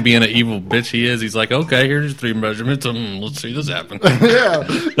 The king being an evil bitch he is, he's like, okay, here's 3 regiments. Let's see this happen. Yeah.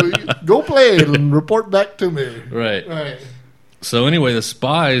 Go play it and report back to me. Right. So anyway, the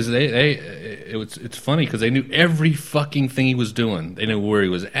spies, it's funny because they knew every fucking thing he was doing. They knew where he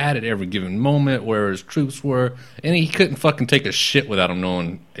was at every given moment, where his troops were, and he couldn't fucking take a shit without them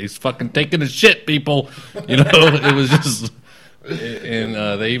knowing he's fucking taking a shit, people. It was just, and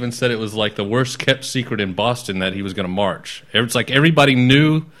they even said it was like the worst kept secret in Boston that he was going to march. It's like everybody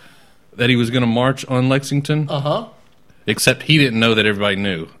knew that he was going to march on Lexington. Except he didn't know that everybody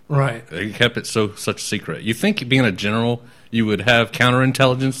knew. Right. He kept it such a secret. You think being a general, you would have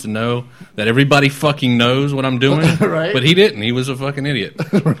counterintelligence to know that everybody fucking knows what I'm doing? Right. But he didn't. He was a fucking idiot.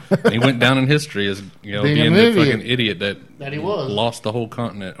 He went down in history as being the fucking idiot that he was. Lost the whole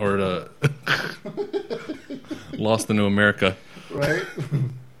continent or lost the new America. Right.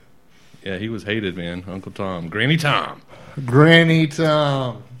 Yeah, he was hated, man. Uncle Tom, Granny Tom.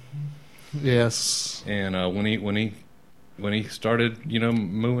 Yes. And when he started,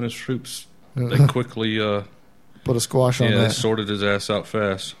 moving his troops, they quickly put a squash on that. Yeah, they sorted his ass out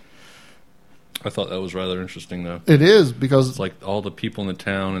fast. I thought that was rather interesting, though. It is, because it's like all the people in the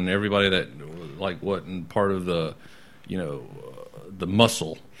town and everybody that wasn't part of the, the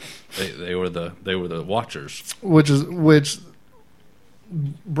muscle. They were the watchers. Which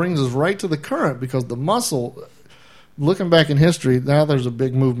brings us right to the current, because the muscle. Looking back in history, now there's a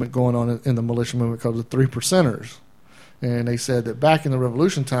big movement going on in the militia movement called the 3 Percenters. And they said that back in the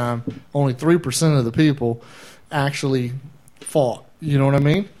Revolution time, only 3% of the people actually fought. You know what I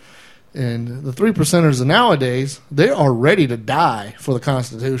mean? And the 3 Percenters of nowadays, they are ready to die for the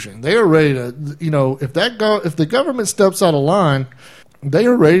Constitution. They are ready to, if the government steps out of line, they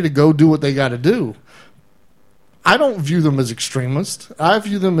are ready to go do what they got to do. I don't view them as extremists. I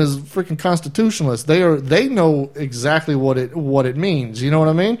view them as freaking constitutionalists. They know exactly what it means. You know what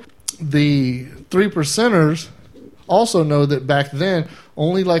I mean? The 3 Percenters also know that back then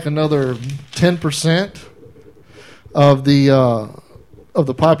only like another 10% of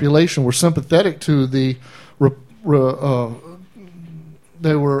the population were sympathetic to the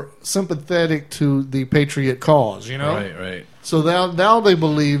they were sympathetic to the patriot cause. Right. So now they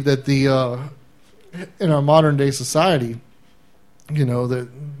believe that in our modern day society, that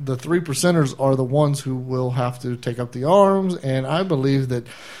the 3 Percenters are the ones who will have to take up the arms, and I believe that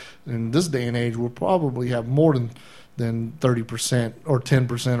in this day and age we'll probably have more than 30% or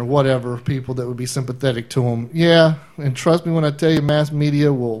 10% or whatever people that would be sympathetic to them. Yeah, and trust me when I tell you, mass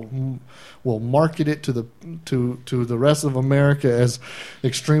media will market it to the rest of America as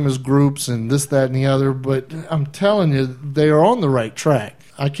extremist groups and this, that, and the other. But I'm telling you, they are on the right track.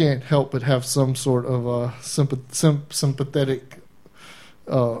 I can't help but have some sort of sympathetic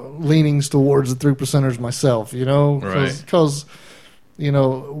leanings towards the 3 Percenters myself, because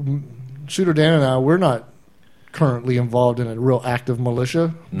Shooter Dan and I, we're not currently involved in a real active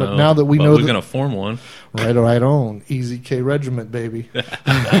militia, but now that we're going to form one, right on, Easy K Regiment, baby.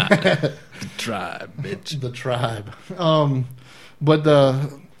 The tribe, bitch. The tribe. But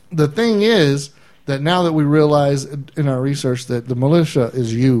the thing is that now that we realize in our research that the militia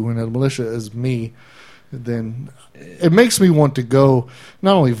is you and the militia is me, then it makes me want to go,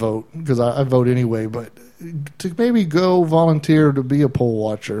 not only vote, because I vote anyway, but to maybe go volunteer to be a poll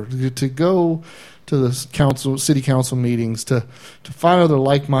watcher, to go to the city council meetings, to find other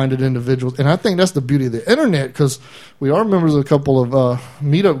like-minded individuals. And I think that's the beauty of the internet, because we are members of a couple of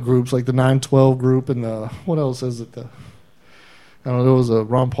meetup groups, like the 912 group and what else is it? I don't know, there was a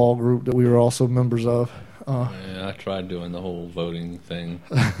Ron Paul group that we were also members of. Yeah, I tried doing the whole voting thing.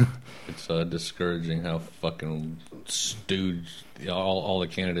 It's discouraging how fucking stooge all the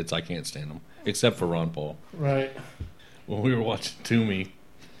candidates. I can't stand them, except for Ron Paul. Right. When we were watching Toomey,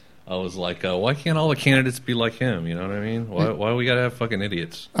 I was like, why can't all the candidates be like him? You know what I mean? Why we got to have fucking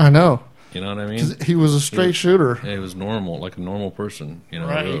idiots? I know. You know what I mean? He was a straight shooter. Yeah, he was normal, like a normal person.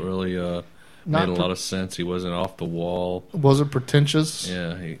 Right. Really made a lot of sense. He wasn't off the wall. Wasn't pretentious.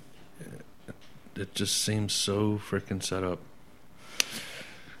 Yeah, it just seems so freaking set up.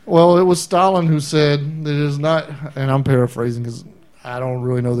 Well, it was Stalin who said that it is not, and I'm paraphrasing because I don't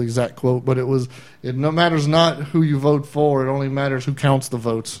really know the exact quote, but it no matters not who you vote for, it only matters who counts the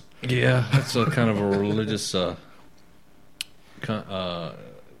votes. Yeah, that's a kind of a religious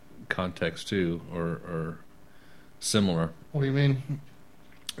context too, or similar. What do you mean?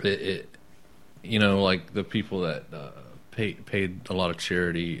 It you know, like the people that paid a lot of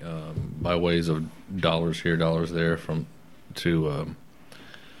charity by ways of dollars here, dollars there, to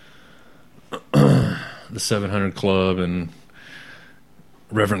the 700 Club and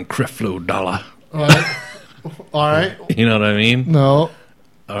Reverend Creflo Dollar. All right. You know what I mean? No.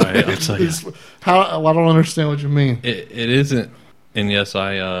 All right, I'll tell you. I don't understand what you mean. It isn't, and yes,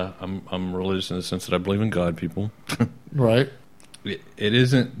 I'm religious in the sense that I believe in God, people. Right. It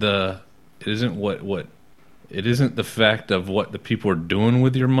isn't the fact of what the people are doing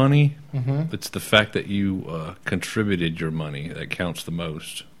with your money. Mm-hmm. It's the fact that you contributed your money that counts the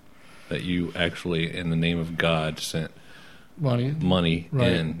most. That you actually, in the name of God, sent money, right.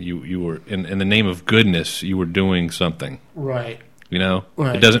 and you were in the name of goodness. You were doing something, right? You know,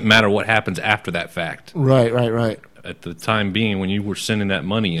 right. It doesn't matter what happens after that fact, right. At the time being, when you were sending that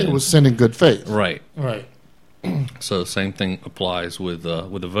money in, it was sending good faith, right. So same thing applies with the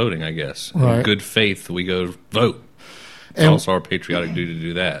voting, I guess. Right. In good faith, we go vote. It's also our patriotic duty to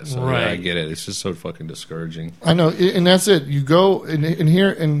do that. So right. Yeah, I get it. It's just so fucking discouraging. I know, and that's it. You go and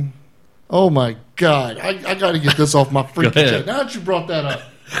here and. Oh my God! I got to get this off my freaking chest. Now that you brought that up,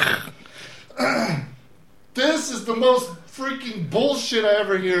 this is the most freaking bullshit I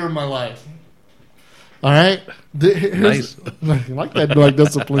ever hear in my life. All right, nice. You like that dog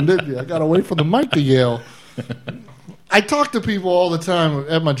discipline, didn't you? I got away from the mic to yell. I talk to people all the time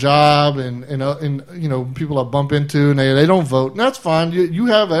at my job, and you know, people I bump into, and they don't vote, and that's fine. You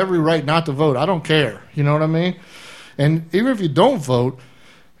have every right not to vote. I don't care. You know what I mean? And even if you don't vote,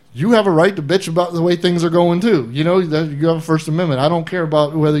 you have a right to bitch about the way things are going too. You know, you have a First Amendment. I don't care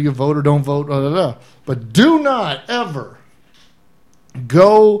about whether you vote or don't vote. Blah, blah, blah. But do not ever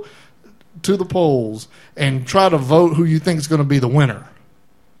go to the polls and try to vote who you think is going to be the winner.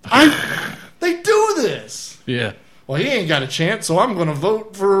 They do this. Yeah. Well, he ain't got a chance, so I'm going to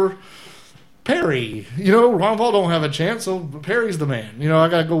vote for Perry. You know, Ron Paul don't have a chance, so Perry's the man. You know, I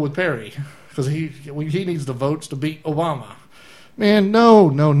got to go with Perry because he needs the votes to beat Obama. Man, no.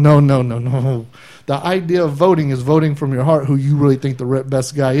 The idea of voting is voting from your heart who you really think the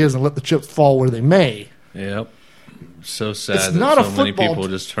best guy is and let the chips fall where they may. Yep. So sad it's that not so a many football people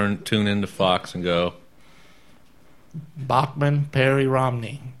just tune into Fox and go, Bachman, Perry,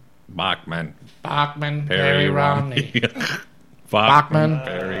 Romney. Bachman, Perry, Romney. Bachman,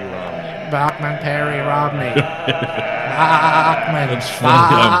 Perry, Romney. Bachman, Perry, Romney. Bachman. It's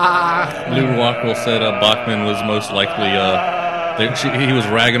funny. Lou Rockwell said Bachman was most likely. He was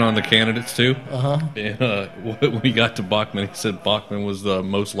ragging on the candidates too. And when we got to Bachman, he said Bachman was the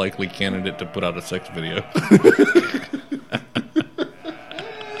most likely candidate to put out a sex video.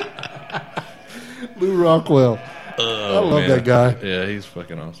 Lou Rockwell. I love that guy. Yeah, he's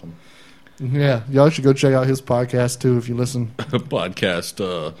fucking awesome. Yeah, y'all should go check out his podcast too if you listen. Podcast.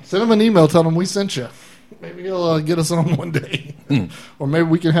 Send him an email, tell him we sent you. Maybe he'll get us on one day. Or maybe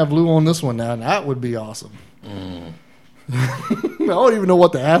we can have Lou on this one now, and that would be awesome. I don't even know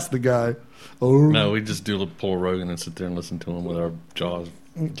what to ask the guy. No, we just do pull Rogan and sit there and listen to him with our jaws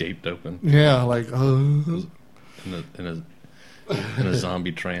gaped open. Yeah, like in a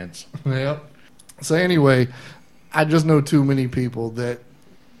zombie trance. Yep. So anyway, I just know too many people that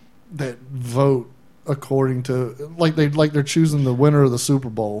vote according to like they're choosing the winner of the Super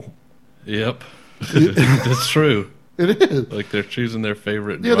Bowl. Yep, that's true. It is like they're choosing their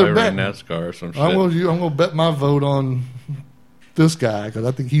favorite driver in NASCAR or some shit. I'm gonna bet my vote on this guy because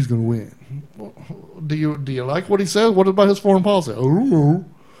I think he's gonna win. Do you like what he says? What about his foreign policy? Foreign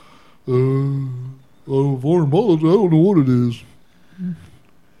policy. I don't know what it is.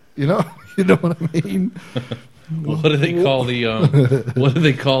 You know what I mean. What do they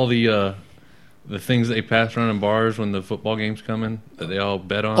call the things they pass around in bars when the football games come in that they all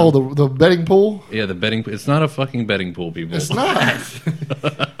bet on? Oh, the betting pool? Yeah, the betting. It's not a fucking betting pool, people. It's not.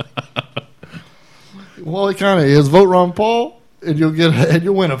 Well, it kind of is. Vote Ron Paul, and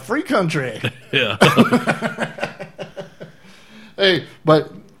you'll win a free country. Yeah. Hey,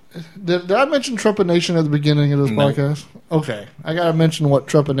 but did I mention Trumpanation at the beginning of this podcast? Okay, I got to mention what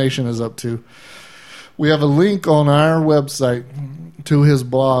Trumpanation is up to. We have a link on our website to his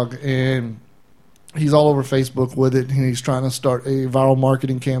blog, and he's all over Facebook with it, and he's trying to start a viral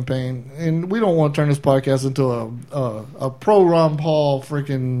marketing campaign. And we don't want to turn this podcast into a pro Ron Paul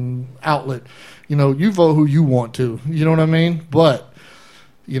freaking outlet. You know, you vote who you want to. You know what I mean? But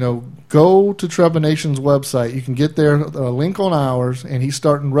go to Trebination's website. You can get there, a link on ours, and he's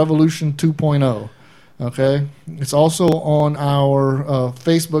starting Revolution 2.0. Okay? It's also on our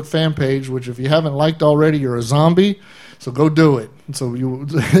Facebook fan page, which if you haven't liked already, you're a zombie, so go do it. So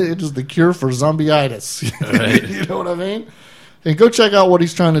it is the cure for zombieitis. Right. You know what I mean? And go check out what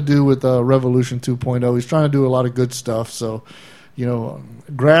he's trying to do with Revolution 2.0. He's trying to do a lot of good stuff, so...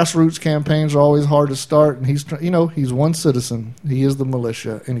 grassroots campaigns are always hard to start, and he's one citizen. He is the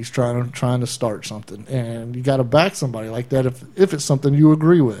militia, and he's trying to start something. And you got to back somebody like that if it's something you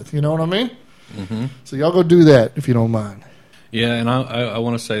agree with. You know what I mean? Mm-hmm. So y'all go do that if you don't mind. Yeah, and I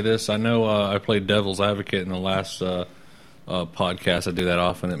want to say this. I know I played devil's advocate in the last podcast. I do that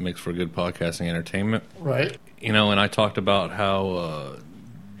often. It makes for good podcasting entertainment. Right. And I talked about how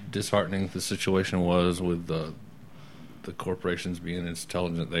disheartening the situation was with the corporations being as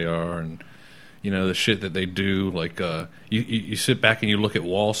intelligent they are, and the shit that they do. Like you sit back and you look at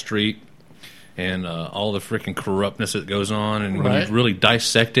Wall Street and all the freaking corruptness that goes on, and when you really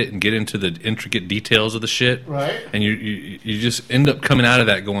dissect it and get into the intricate details of the shit, and you just end up coming out of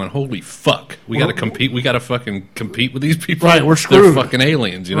that going, holy fuck, we got to compete. We got to fucking compete with these people. Right, we're screwed. They're fucking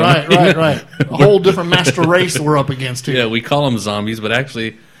aliens. Right. A whole different master race we're up against here. Yeah, we call them zombies, but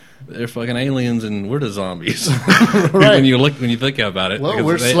actually they're fucking aliens, and we're the zombies. when you think about it. Well,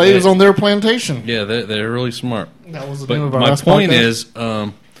 we're slaves on their plantation. Yeah, they're really smart. That was the but name of our my last point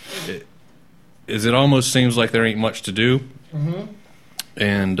podcast. is it almost seems like there ain't much to do. Mm-hmm.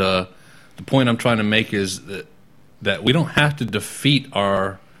 And the point I'm trying to make is that we don't have to defeat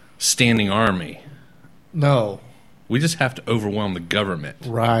our standing army. No. We just have to overwhelm the government.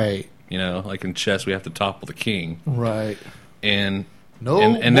 Right. Like in chess, we have to topple the king. Right. And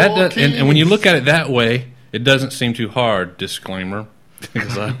and when you look at it that way, it doesn't seem too hard. Disclaimer.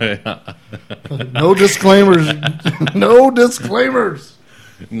 No disclaimers. No disclaimers.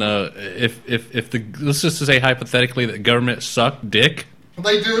 No, if let's just say hypothetically that government sucked dick.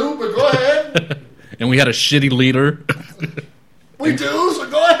 They do, but go ahead. And we had a shitty leader. We do, so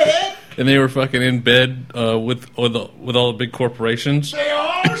go ahead. And they were fucking in bed with all the big corporations. They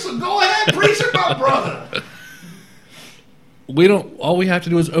are, so go ahead, preach it, my brother. All we have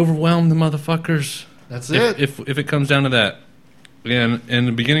to do is overwhelm the motherfuckers. That's it. If it comes down to that. And in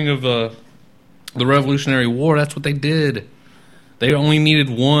the beginning of the Revolutionary War, that's what they did. They only needed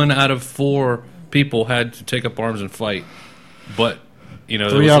 1 out of 4 people had to take up arms and fight. But 3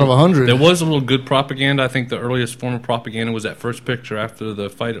 out of 100. There was a little good propaganda. I think the earliest form of propaganda was that first picture after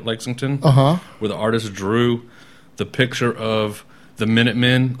the fight at Lexington, where the artist drew the picture of the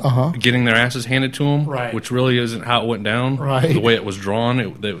Minutemen getting their asses handed to them, which really isn't how it went down. Right. The way it was drawn,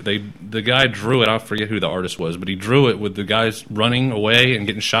 the guy drew it. I forget who the artist was, but he drew it with the guys running away and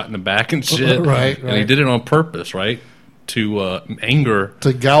getting shot in the back and shit. Right. And he did it on purpose, right? To anger,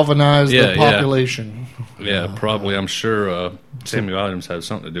 to galvanize the population. Yeah, probably. I'm sure Samuel Adams had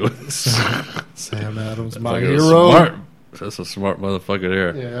something to do with this. Sam Adams, my hero. That's a smart motherfucker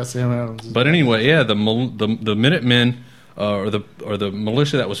there. Yeah, Sam Adams. But anyway, yeah, the Minutemen or the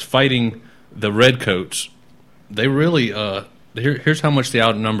militia that was fighting the Redcoats, they really here's how much they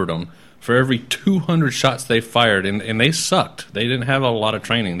outnumbered them. For every 200 shots they fired, and they sucked. They didn't have a lot of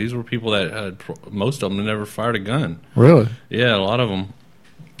training. These were people that most of them never fired a gun. Really? Yeah, a lot of them.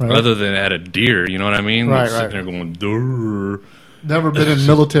 Right. Other than at a deer, you know what I mean? Right, sitting there going, durr. Never been in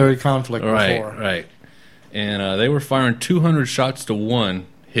military conflict before. Right. Right. And they were firing 200 shots to 1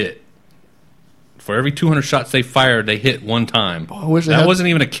 hit. For every 200 shots they fired, they hit 1 time. That wasn't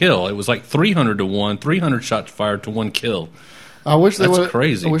even a kill. It was like 300 to 1. 300 shots fired to 1 kill. I wish they would.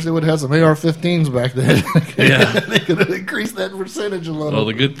 Crazy. I wish they would have had some AR-15s back then. Yeah, they could have increased that percentage a little. Well,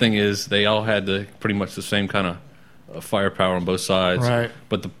 the good thing is they all had pretty much the same kind of firepower on both sides. Right.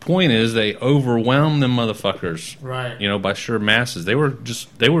 But the point is they overwhelmed them motherfuckers. Right. By sheer masses. They were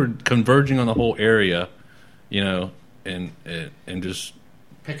converging on the whole area, and just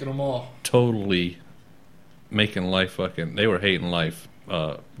picking them off. Totally making life fucking. They were hating life.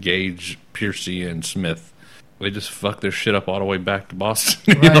 Gage, Piercy, and Smith. They just fucked their shit up all the way back to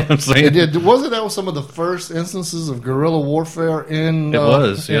Boston. You know what I'm saying? It did. Wasn't that some of the first instances of guerrilla warfare in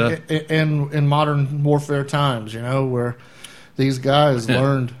modern warfare times, where these guys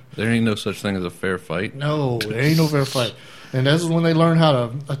learned there ain't no such thing as a fair fight. No, there ain't no fair fight. And this is when they learned how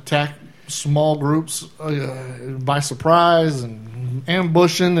to attack small groups by surprise and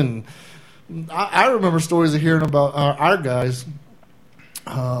ambushing. And I remember stories of hearing about our guys.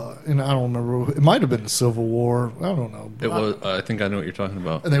 And I don't remember. It might have been the Civil War. I don't know. It was. I think I know what you're talking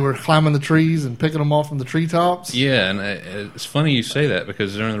about. And they were climbing the trees and picking them off from the treetops. Yeah, and it's funny you say that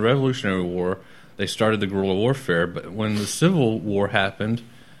because during the Revolutionary War, they started the guerrilla warfare. But when the Civil War happened,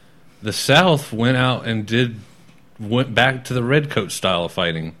 the South went out and went back to the redcoat style of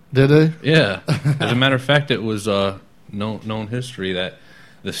fighting. Did they? Yeah. As a matter of fact, it was known history that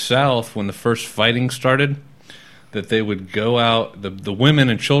the South, when the first fighting started, that they would go out, the women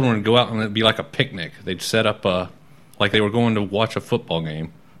and children would go out and it'd be like a picnic. They'd set up like they were going to watch a football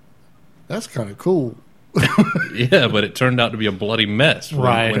game. That's kind of cool. Yeah, but it turned out to be a bloody mess.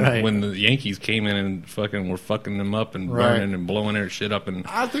 When the Yankees came in and were fucking them up and burning and blowing their shit up. And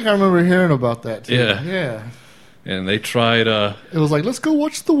I think I remember hearing about that too. Yeah. And they tried... it was like, let's go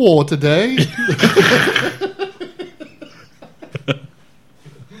watch the war today.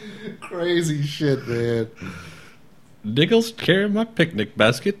 Crazy shit, man. Diggle's carrying my picnic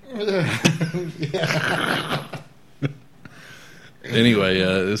basket. Yeah. Anyway,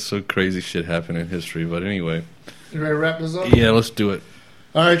 there's some crazy shit happening in history. But anyway. You ready to wrap this up? Yeah, let's do it.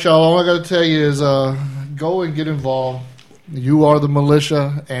 All right, y'all. All I got to tell you is go and get involved. You are the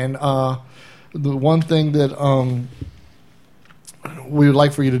militia. And the one thing that we would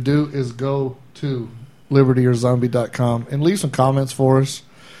like for you to do is go to libertyorzombie.com and leave some comments for us.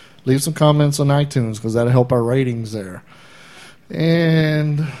 Leave some comments on iTunes because that'll help our ratings there.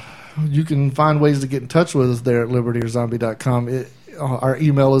 And you can find ways to get in touch with us there at libertyorzombie.com. Our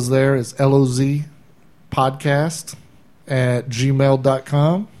email is there. It's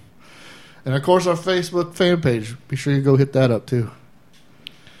lozpodcast@gmail.com. And, of course, our Facebook fan page. Be sure you go hit that up, too.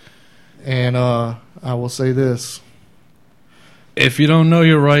 And I will say this. If you don't know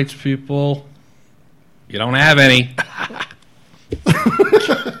your rights, people, you don't have any.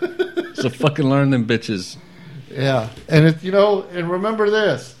 So fucking learn them bitches. Yeah. And, and remember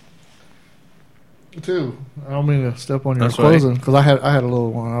this. Too, I don't mean to step on your closing because I had a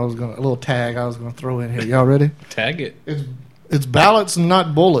little one. A little tag I was gonna throw in here. Y'all ready? Tag it. It's ballots and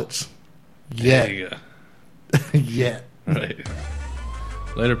not bullets. Yet. There you go. Yet. Right.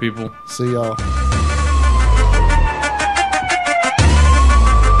 Later, people. See y'all.